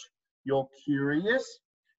coach, you're curious,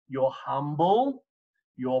 you're humble,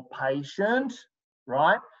 you're patient,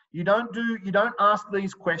 right? You don't ask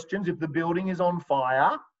these questions if the building is on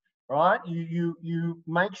fire, right? You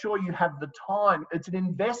make sure you have the time. It's an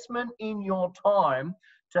investment in your time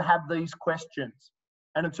to have these questions.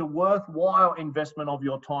 And it's a worthwhile investment of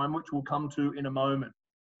your time, which we'll come to in a moment.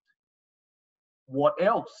 What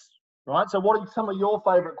else, right? So what are some of your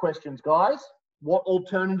favorite questions, guys? What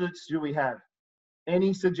alternatives do we have?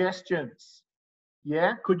 Any suggestions?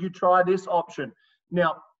 Yeah, could you try this option?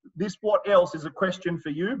 Now, this what else is a question for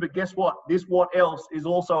you, but guess what? This what else is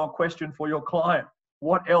also a question for your client.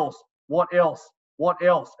 What else? What else? What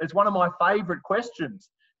else? It's one of my favorite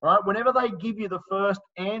questions, right? Whenever they give you the first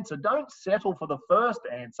answer, don't settle for the first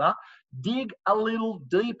answer. Dig a little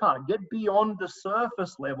deeper, get beyond the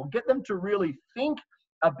surface level, get them to really think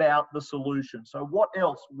about the solution. So what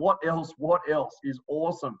else? What else? What else is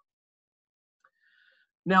awesome?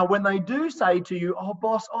 Now, when they do say to you, oh,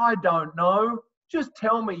 boss, I don't know, just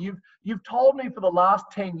tell me. You've told me for the last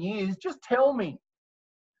 10 years, just tell me.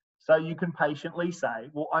 So you can patiently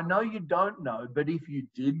say, well, I know you don't know, but if you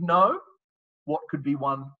did know, what could be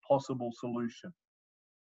one possible solution?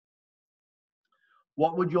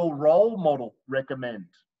 What would your role model recommend?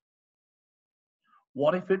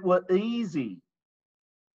 What if it were easy?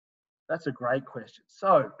 That's a great question.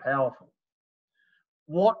 So powerful.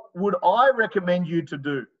 What would I recommend you to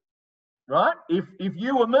do? Right? If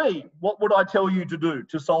you were me, what would I tell you to do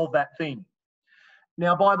to solve that thing?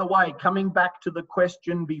 Now, by the way, coming back to the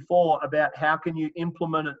question before about how can you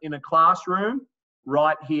implement it in a classroom,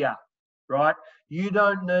 right here, right? You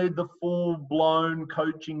don't need the full-blown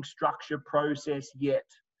coaching structure process yet.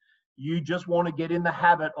 You just want to get in the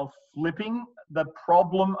habit of flipping the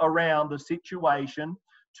problem around the situation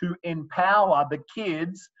to empower the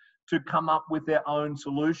kids to come up with their own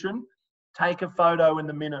solution. Take a photo in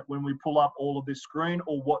the minute when we pull up all of this screen,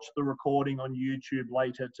 or watch the recording on YouTube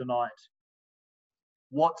later tonight.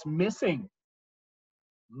 What's missing?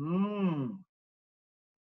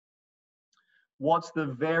 What's the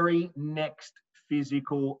very next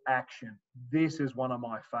physical action? This is one of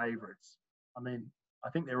my favorites. I mean, I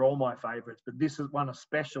think they're all my favorites, but this is one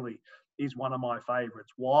especially is one of my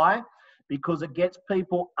favorites. Why? Because it gets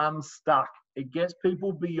people unstuck. It gets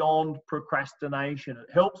people beyond procrastination.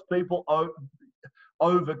 It helps people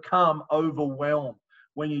overcome overwhelm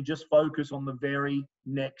when you just focus on the very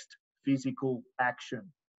next physical action.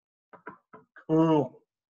 Cool.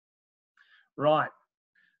 Right.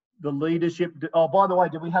 The leadership. Oh, by the way,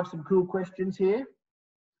 do we have some cool questions here?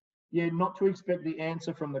 Yeah, not to expect the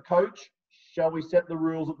answer from the coach. Shall we set the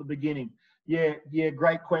rules at the beginning? Yeah,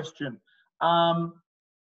 great question.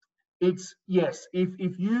 It's yes,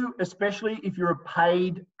 if you, especially if you're a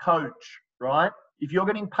paid coach, right? If you're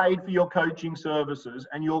getting paid for your coaching services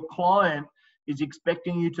and your client is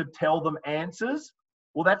expecting you to tell them answers,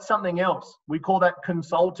 well, that's something else. We call that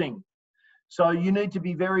consulting. So you need to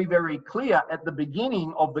be very, very clear at the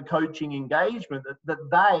beginning of the coaching engagement that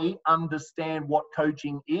they understand what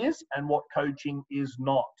coaching is and what coaching is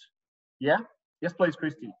not. Yeah? Yes, please,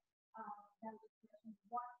 Christy.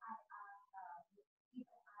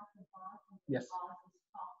 Yes.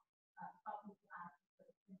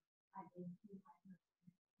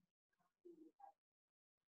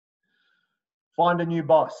 Find a new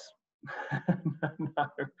boss. No,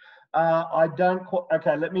 I don't.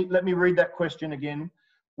 Okay, let me read that question again.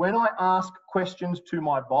 When I ask questions to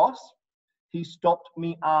my boss, he stopped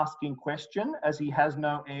me asking question as he has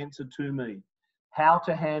no answer to me. How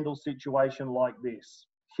to handle situation like this?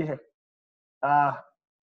 Yeah.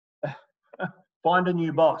 Find a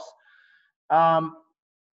new boss.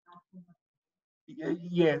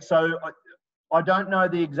 Yeah. So I don't know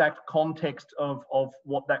the exact context of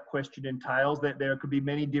what that question entails. That there could be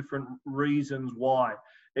many different reasons why.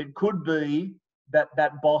 It could be that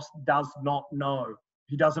that boss does not know.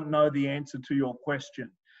 He doesn't know the answer to your question.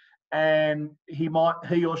 And he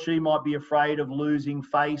or she might be afraid of losing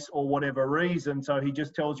face or whatever reason. So he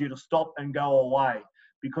just tells you to stop and go away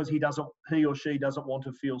because he or she doesn't want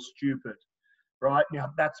to feel stupid. Right?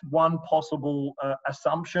 Now, that's one possible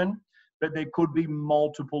assumption, but there could be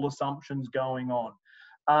multiple assumptions going on.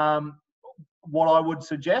 What I would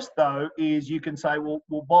suggest, though, is you can say, well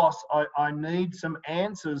boss, I need some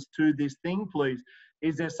answers to this thing, please.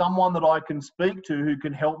 Is there someone that I can speak to who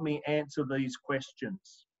can help me answer these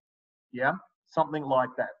questions? Yeah, something like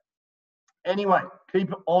that. Anyway,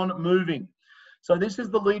 keep on moving. So this is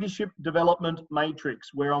the leadership development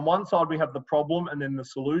matrix, where on one side we have the problem and then the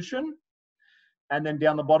solution. And then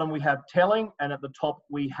down the bottom we have telling, and at the top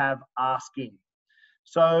we have asking.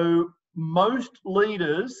 So most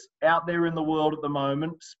leaders out there in the world at the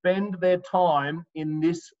moment spend their time in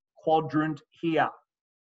this quadrant here.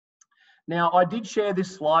 Now, I did share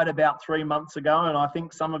this slide about 3 months ago, and I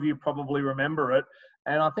think some of you probably remember it,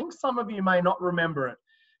 and I think some of you may not remember it.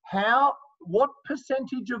 What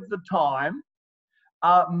percentage of the time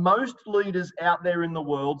are most leaders out there in the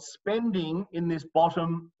world spending in this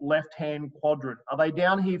bottom left-hand quadrant? Are they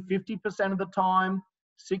down here 50% of the time,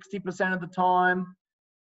 60% of the time,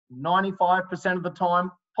 95% of the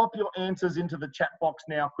time? Pop your answers into the chat box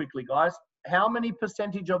now quickly, guys. How many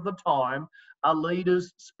percentage of the time are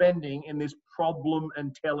leaders spending in this problem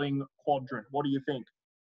and telling quadrant? What do you think?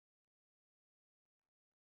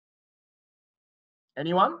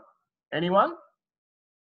 Anyone? Anyone?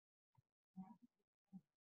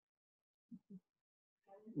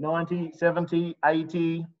 90, 70,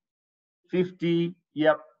 80, 50,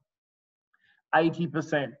 yep,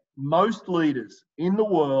 80%. Most leaders in the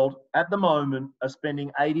world at the moment are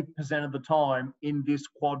spending 80% of the time in this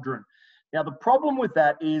quadrant. Now, the problem with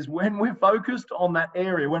that is when we're focused on that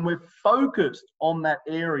area,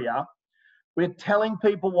 we're telling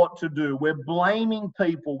people what to do. We're blaming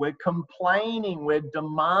people. We're complaining. We're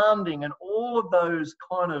demanding, and all of those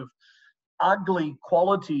kind of ugly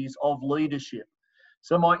qualities of leadership.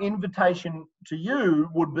 So my invitation to you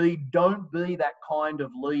would be, don't be that kind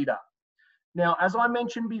of leader. Now, as I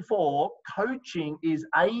mentioned before, coaching is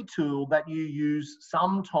a tool that you use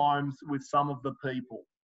sometimes with some of the people,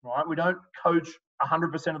 right? We don't coach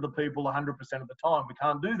 100% of the people 100% of the time. We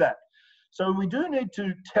can't do that. So we do need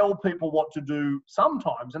to tell people what to do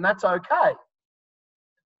sometimes, and that's okay.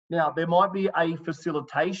 Now, there might be a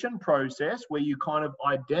facilitation process where you kind of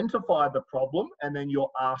identify the problem and then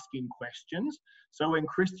you're asking questions. So when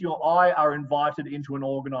Christy or I are invited into an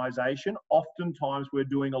organization, oftentimes we're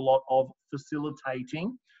doing a lot of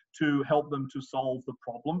facilitating to help them to solve the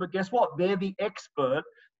problem. But guess what? They're the expert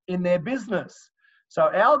in their business.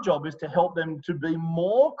 So our job is to help them to be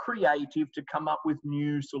more creative, to come up with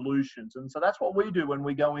new solutions. And so that's what we do when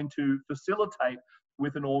we go into facilitate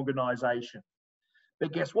with an organization.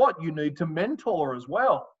 But guess what? You need to mentor as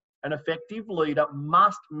well. An effective leader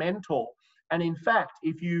must mentor. And in fact,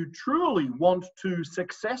 if you truly want to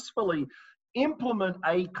successfully implement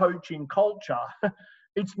a coaching culture,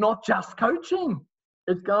 it's not just coaching.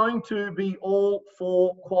 It's going to be all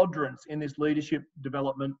 4 quadrants in this leadership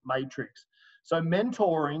development matrix. So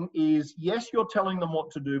mentoring is, yes, you're telling them what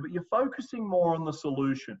to do, but you're focusing more on the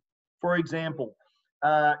solution. For example,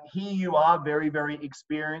 here you are very, very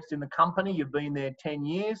experienced in the company. You've been there 10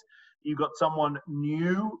 years. You've got someone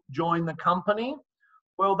new join the company.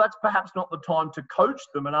 Well, that's perhaps not the time to coach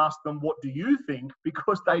them and ask them, what do you think?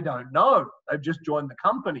 Because they don't know. They've just joined the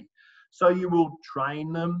company. So you will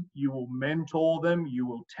train them, you will mentor them, you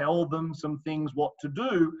will tell them some things what to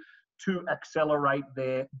do to accelerate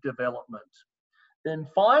their development. Then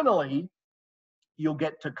finally, you'll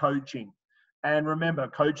get to coaching. And remember,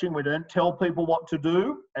 coaching, we don't tell people what to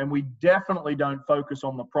do, and we definitely don't focus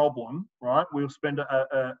on the problem, right? We'll spend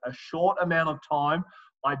a short amount of time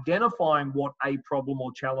identifying what a problem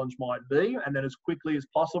or challenge might be, and then as quickly as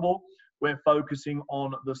possible, we're focusing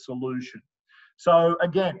on the solution. So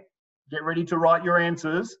again, get ready to write your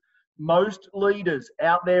answers. Most leaders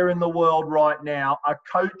out there in the world right now are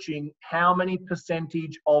coaching how many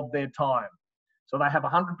percentage of their time? So they have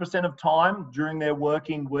 100% of time during their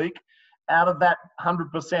working week. Out of that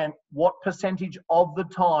 100%, what percentage of the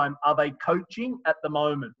time are they coaching at the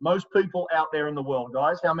moment? Most people out there in the world,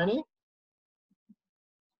 guys, how many?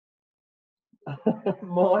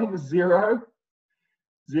 Mine, 0,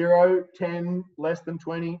 0, 10, less than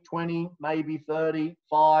 20, 20, maybe 30,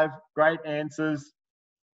 5. Great answers.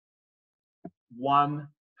 1%,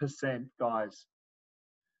 guys.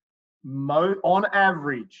 On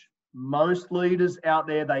average, most leaders out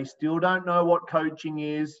there, they still don't know what coaching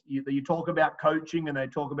is. You talk about coaching and they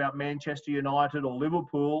talk about Manchester United or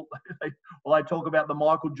Liverpool, or they talk about the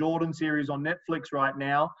Michael Jordan series on Netflix right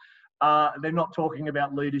now. They're not talking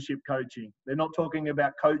about leadership coaching. They're not talking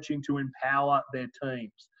about coaching to empower their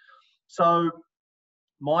teams. So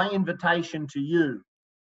my invitation to you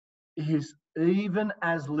is, even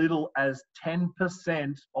as little as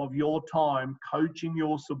 10% of your time coaching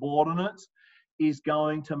your subordinates is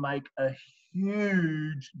going to make a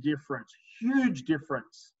huge difference, huge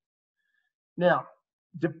difference. Now,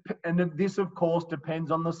 and this of course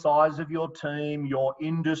depends on the size of your team, your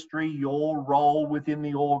industry, your role within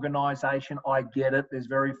the organization. I get it, there's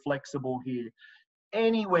very flexible here.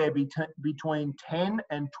 Anywhere between 10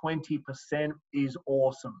 and 20% is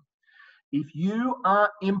awesome. If you are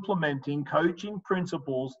implementing coaching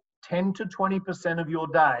principles 10 to 20% of your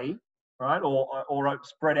day, right, or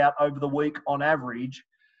spread out over the week on average,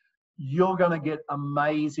 you're going to get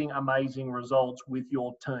amazing, amazing results with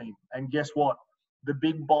your team. And guess what? The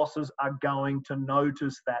big bosses are going to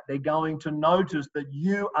notice that. They're going to notice that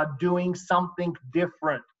you are doing something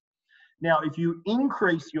different. Now, if you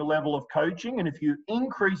increase your level of coaching and if you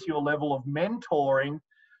increase your level of mentoring,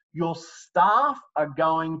 your staff are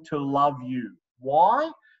going to love you.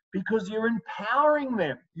 Why? Because you're empowering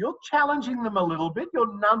them. You're challenging them a little bit.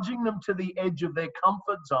 You're nudging them to the edge of their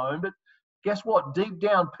comfort zone. But guess what? Deep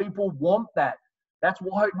down, people want that. That's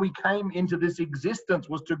why we came into this existence,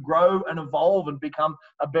 was to grow and evolve and become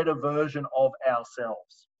a better version of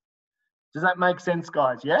ourselves. Does that make sense,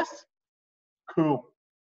 guys? Yes? Cool.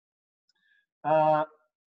 Uh,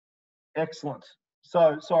 Excellent.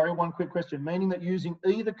 So, sorry, one quick question. Meaning that using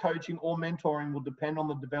either coaching or mentoring will depend on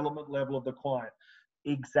the development level of the client.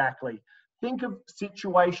 Exactly. Think of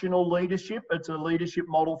situational leadership. It's a leadership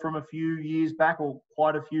model from a few years back, or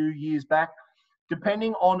quite a few years back.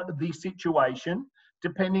 Depending on the situation,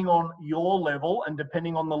 depending on your level, and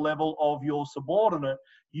depending on the level of your subordinate,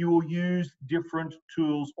 you will use different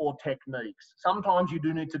tools or techniques. Sometimes you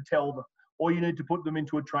do need to tell them, or you need to put them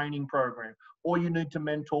into a training program, or you need to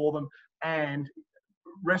mentor them. And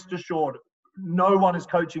rest assured, no one is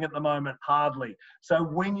coaching at the moment, hardly. So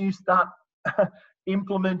when you start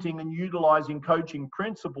implementing and utilizing coaching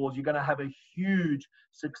principles, you're going to have a huge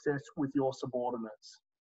success with your subordinates.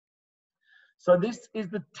 So this is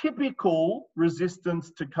the typical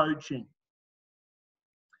resistance to coaching.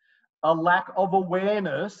 A lack of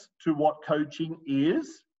awareness to what coaching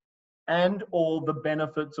is and all the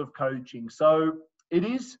benefits of coaching. So it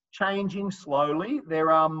is changing slowly.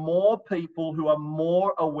 There are more people who are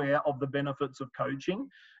more aware of the benefits of coaching,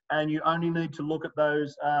 and you only need to look at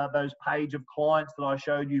those page of clients that I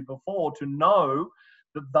showed you before to know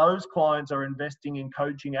that those clients are investing in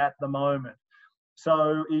coaching at the moment.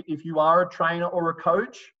 So if you are a trainer or a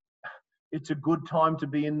coach, it's a good time to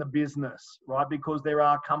be in the business, right? Because there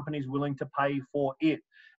are companies willing to pay for it.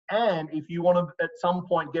 And if you want to at some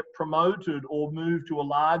point get promoted or move to a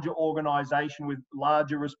larger organization with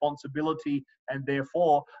larger responsibility and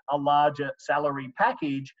therefore a larger salary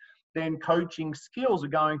package, then coaching skills are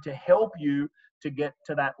going to help you to get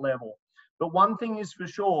to that level. But one thing is for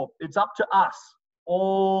sure, it's up to us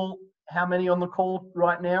all. How many on the call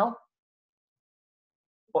right now?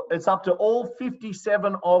 It's up to all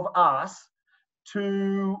 57 of us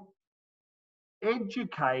to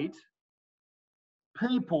educate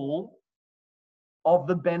people of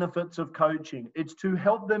the benefits of coaching. It's to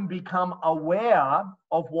help them become aware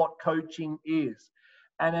of what coaching is.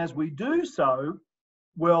 And as we do so,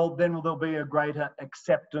 well, then there'll be a greater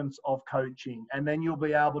acceptance of coaching. And then you'll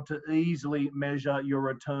be able to easily measure your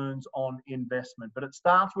returns on investment. But it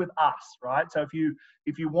starts with us, right? So if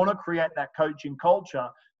you want to create that coaching culture,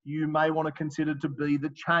 you may want to consider to be the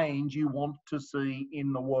change you want to see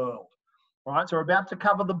in the world. All right, so we're about to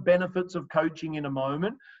cover the benefits of coaching in a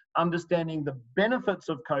moment. Understanding the benefits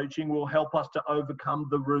of coaching will help us to overcome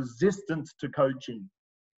the resistance to coaching.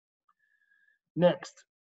 Next,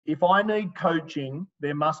 if I need coaching,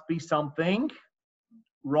 there must be something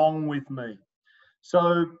wrong with me.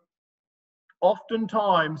 So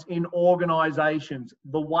oftentimes in organizations,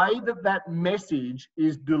 the way that that message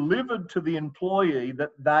is delivered to the employee that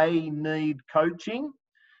they need coaching,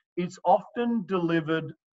 it's often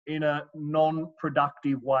delivered in a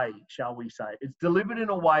non-productive way, shall we say. It's delivered in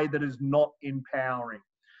a way that is not empowering.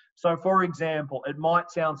 So for example, it might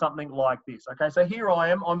sound something like this. Okay, so here I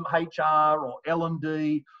am, I'm HR or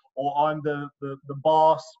L&D, or I'm the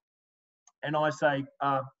boss, and I say,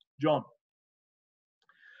 John,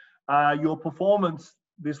 your performance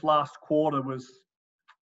this last quarter was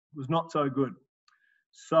not so good.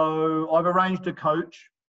 So I've arranged a coach,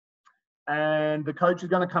 and the coach is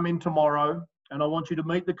going to come in tomorrow, and I want you to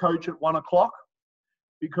meet the coach at 1 o'clock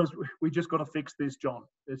because we just got to fix this, John.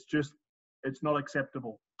 It's not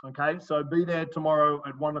acceptable. Okay, so be there tomorrow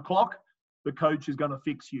at 1 o'clock. The coach is going to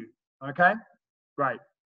fix you. Okay, great.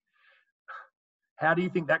 How do you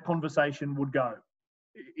think that conversation would go?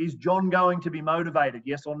 Is John going to be motivated?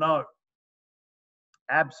 Yes or no?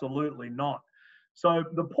 Absolutely not. So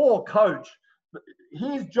the poor coach,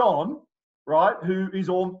 here's John, right, who is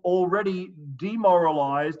already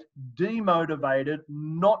demoralized, demotivated,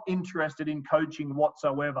 not interested in coaching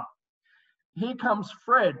whatsoever. Here comes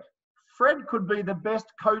Fred. Fred could be the best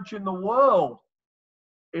coach in the world.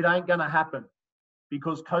 It ain't going to happen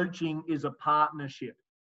because coaching is a partnership.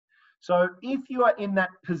 So if you are in that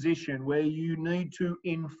position where you need to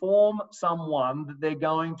inform someone that they're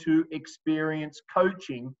going to experience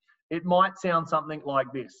coaching, it might sound something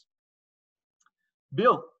like this.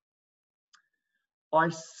 Bill, I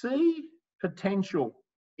see potential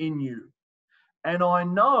in you, and I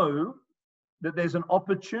know that there's an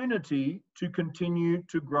opportunity to continue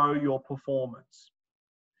to grow your performance.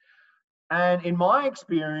 And in my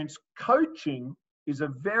experience, coaching is a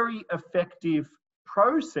very effective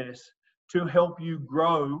process to help you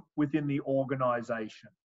grow within the organization.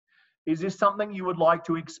 Is this something you would like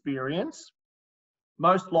to experience?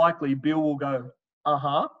 Most likely, Bill will go,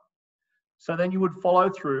 uh-huh. So then you would follow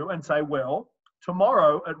through and say, well,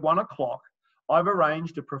 tomorrow at 1 o'clock, I've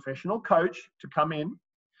arranged a professional coach to come in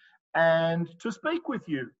and to speak with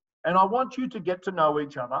you. And I want you to get to know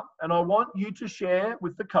each other. And I want you to share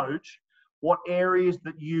with the coach what areas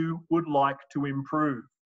that you would like to improve.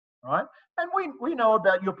 right? And we know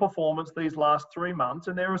about your performance these last 3 months,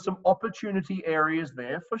 and there are some opportunity areas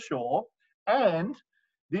there for sure. And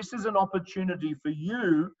this is an opportunity for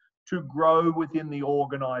you to grow within the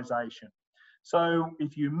organization. So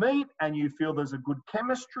if you meet and you feel there's a good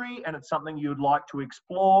chemistry and it's something you'd like to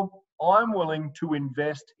explore, I'm willing to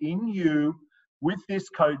invest in you with this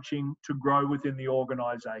coaching to grow within the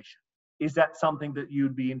organization. Is that something that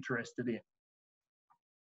you'd be interested in?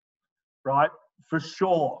 Right? For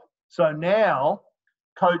sure. So now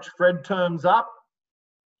Coach Fred turns up.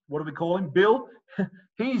 What do we call him? Bill.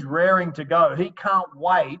 He's raring to go. He can't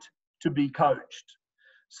wait to be coached.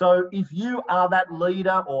 So if you are that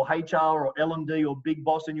leader or HR or L&D or big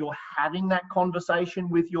boss and you're having that conversation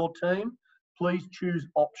with your team, please choose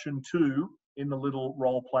option 2 in the little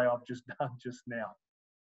role play I've just done just now.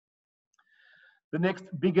 The next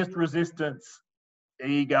biggest resistance,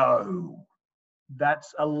 ego.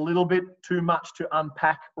 That's a little bit too much to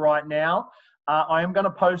unpack right now. I am going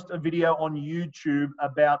to post a video on YouTube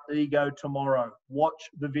about ego tomorrow. Watch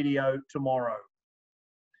the video tomorrow.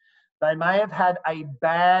 They may have had a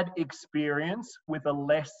bad experience with a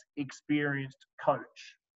less experienced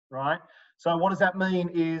coach, right? So what does that mean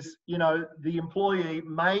is, you know, the employee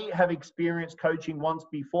may have experienced coaching once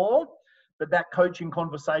before, but that coaching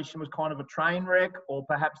conversation was kind of a train wreck, or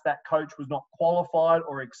perhaps that coach was not qualified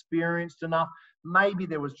or experienced enough. Maybe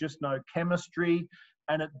there was just no chemistry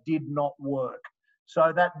and it did not work.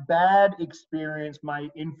 So that bad experience may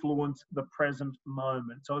influence the present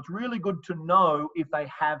moment. So it's really good to know if they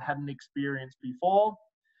have had an experience before.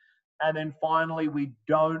 And then finally, we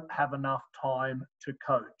don't have enough time to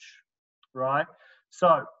coach, right?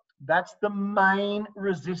 So that's the main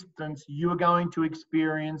resistance you're going to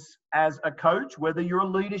experience as a coach, whether you're a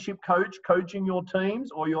leadership coach coaching your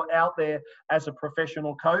teams or you're out there as a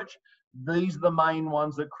professional coach. These are the main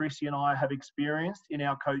ones that Chrissy and I have experienced in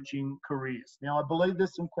our coaching careers. Now, I believe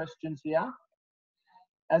there's some questions here.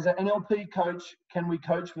 As an NLP coach, can we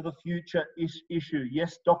coach for the future issue?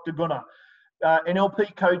 Yes, Dr. Gunnar.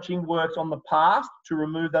 NLP coaching works on the past to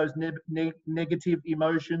remove those negative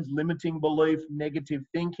emotions, limiting belief, negative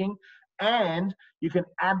thinking. And you can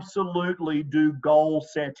absolutely do goal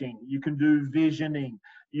setting. You can do visioning.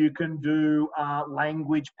 You can do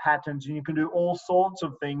language patterns, and you can do all sorts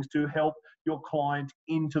of things to help your client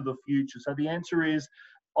into the future. So the answer is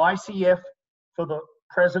ICF for the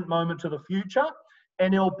present moment to the future,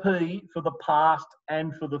 NLP for the past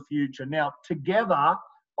and for the future. Now, together,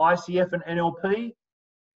 ICF and NLP,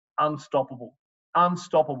 unstoppable.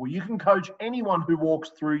 Unstoppable. You can coach anyone who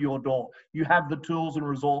walks through your door. You have the tools and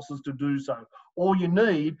resources to do so. All you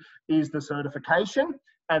need is the certification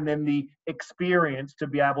and then the experience to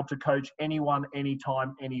be able to coach anyone,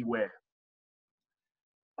 anytime, anywhere.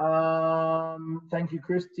 Thank you,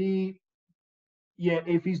 Christy. Yeah,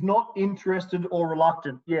 if he's not interested or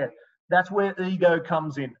reluctant, yeah, that's where ego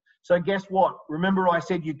comes in. So guess what? Remember I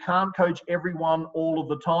said you can't coach everyone all of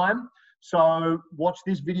the time. So watch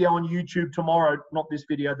this video on YouTube tomorrow. Not this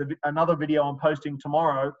video, another video I'm posting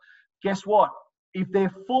tomorrow. Guess what? If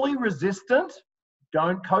they're fully resistant,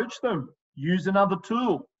 don't coach them. Use another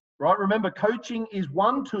tool, right? Remember, coaching is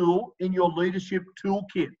one tool in your leadership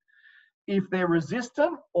toolkit. If they're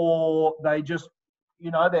resistant or they just,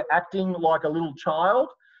 you know, they're acting like a little child,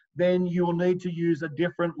 then you'll need to use a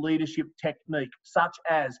different leadership technique, such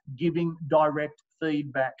as giving direct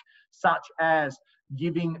feedback, such as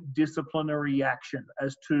giving disciplinary action,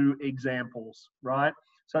 as 2 examples, right?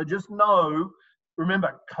 So just know,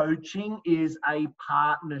 remember, coaching is a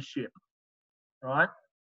partnership, right?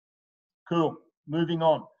 Cool. Moving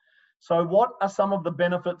on. So what are some of the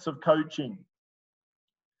benefits of coaching?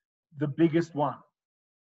 The biggest one.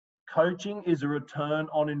 Coaching is a return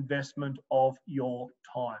on investment of your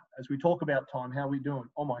time. As we talk about time, how are we doing?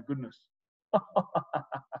 Oh my goodness.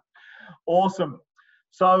 Awesome.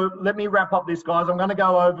 So let me wrap up this, guys. I'm going to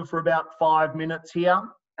go over for about 5 minutes here,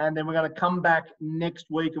 and then we're going to come back next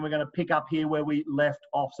week and we're going to pick up here where we left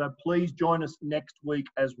off. So please join us next week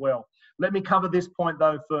as well. Let me cover this point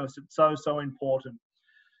though first. It's so important.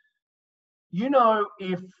 You know,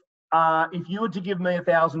 if you were to give me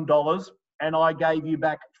 $1,000 and I gave you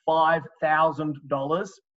back $5,000,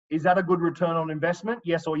 is that a good return on investment?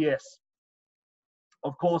 Yes or yes?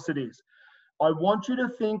 Of course it is. I want you to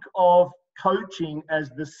think of coaching as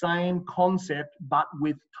the same concept, but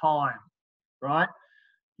with time, right?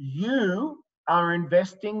 You are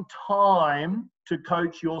investing time to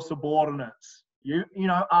coach your subordinates. You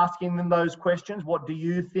know, asking them those questions. What do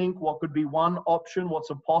you think? What could be one option? What's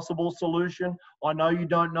a possible solution? I know you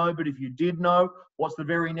don't know, but if you did know, what's the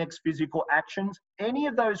very next physical actions? Any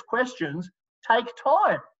of those questions take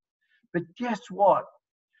time. But guess what?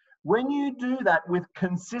 When you do that with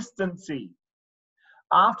consistency,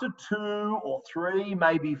 after 2 or 3,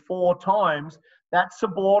 maybe 4 times, that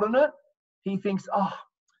subordinate, he thinks, oh,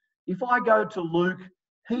 if I go to Luke,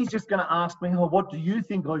 he's just going to ask me, oh, what do you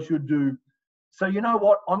think I should do? So you know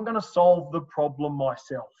what? I'm going to solve the problem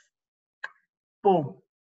myself. Boom.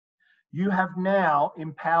 You have now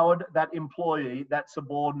empowered that employee, that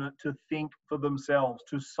subordinate, to think for themselves,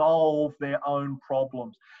 to solve their own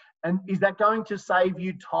problems. And is that going to save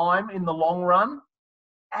you time in the long run?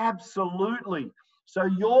 Absolutely. So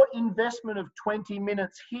your investment of 20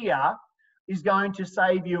 minutes here is going to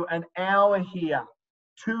save you an hour here,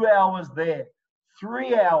 2 hours there,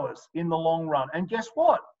 3 hours in the long run. And guess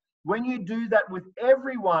what? When you do that with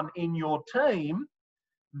everyone in your team,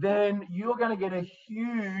 then you're going to get a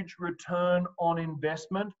huge return on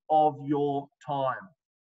investment of your time.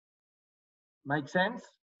 Make sense?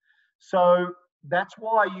 So that's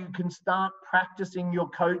why you can start practicing your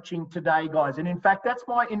coaching today, guys. And in fact, that's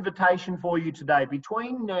my invitation for you today.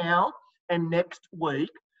 Between now and next week,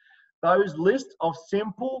 those lists of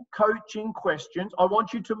simple coaching questions, I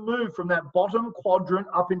want you to move from that bottom quadrant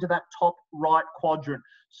up into that top right quadrant.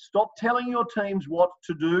 Stop telling your teams what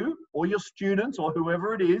to do, or your students, or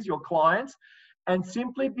whoever it is, your clients, and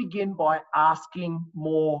simply begin by asking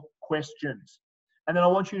more questions. And then I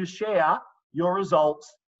want you to share your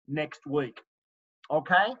results next week.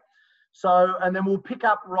 Okay? So, and then we'll pick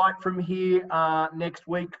up right from here next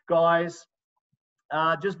week, guys.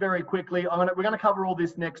 Just very quickly, we're going to cover all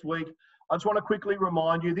this next week. I just want to quickly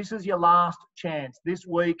remind you, this is your last chance. This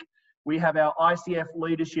week, we have our ICF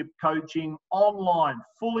Leadership Coaching online,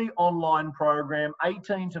 fully online program,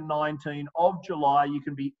 18 to 19 of July. You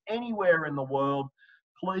can be anywhere in the world.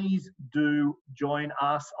 Please do join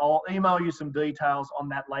us. I'll email you some details on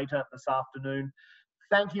that later this afternoon.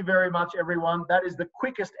 Thank you very much, everyone. That is the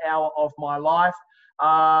quickest hour of my life.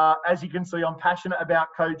 As you can see, I'm passionate about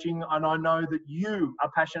coaching, and I know that you are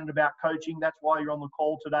passionate about coaching. That's why you're on the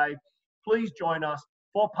call today. Please join us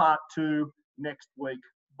for part 2 next week.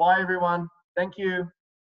 Bye, everyone. Thank you.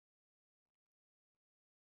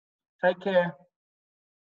 Take care.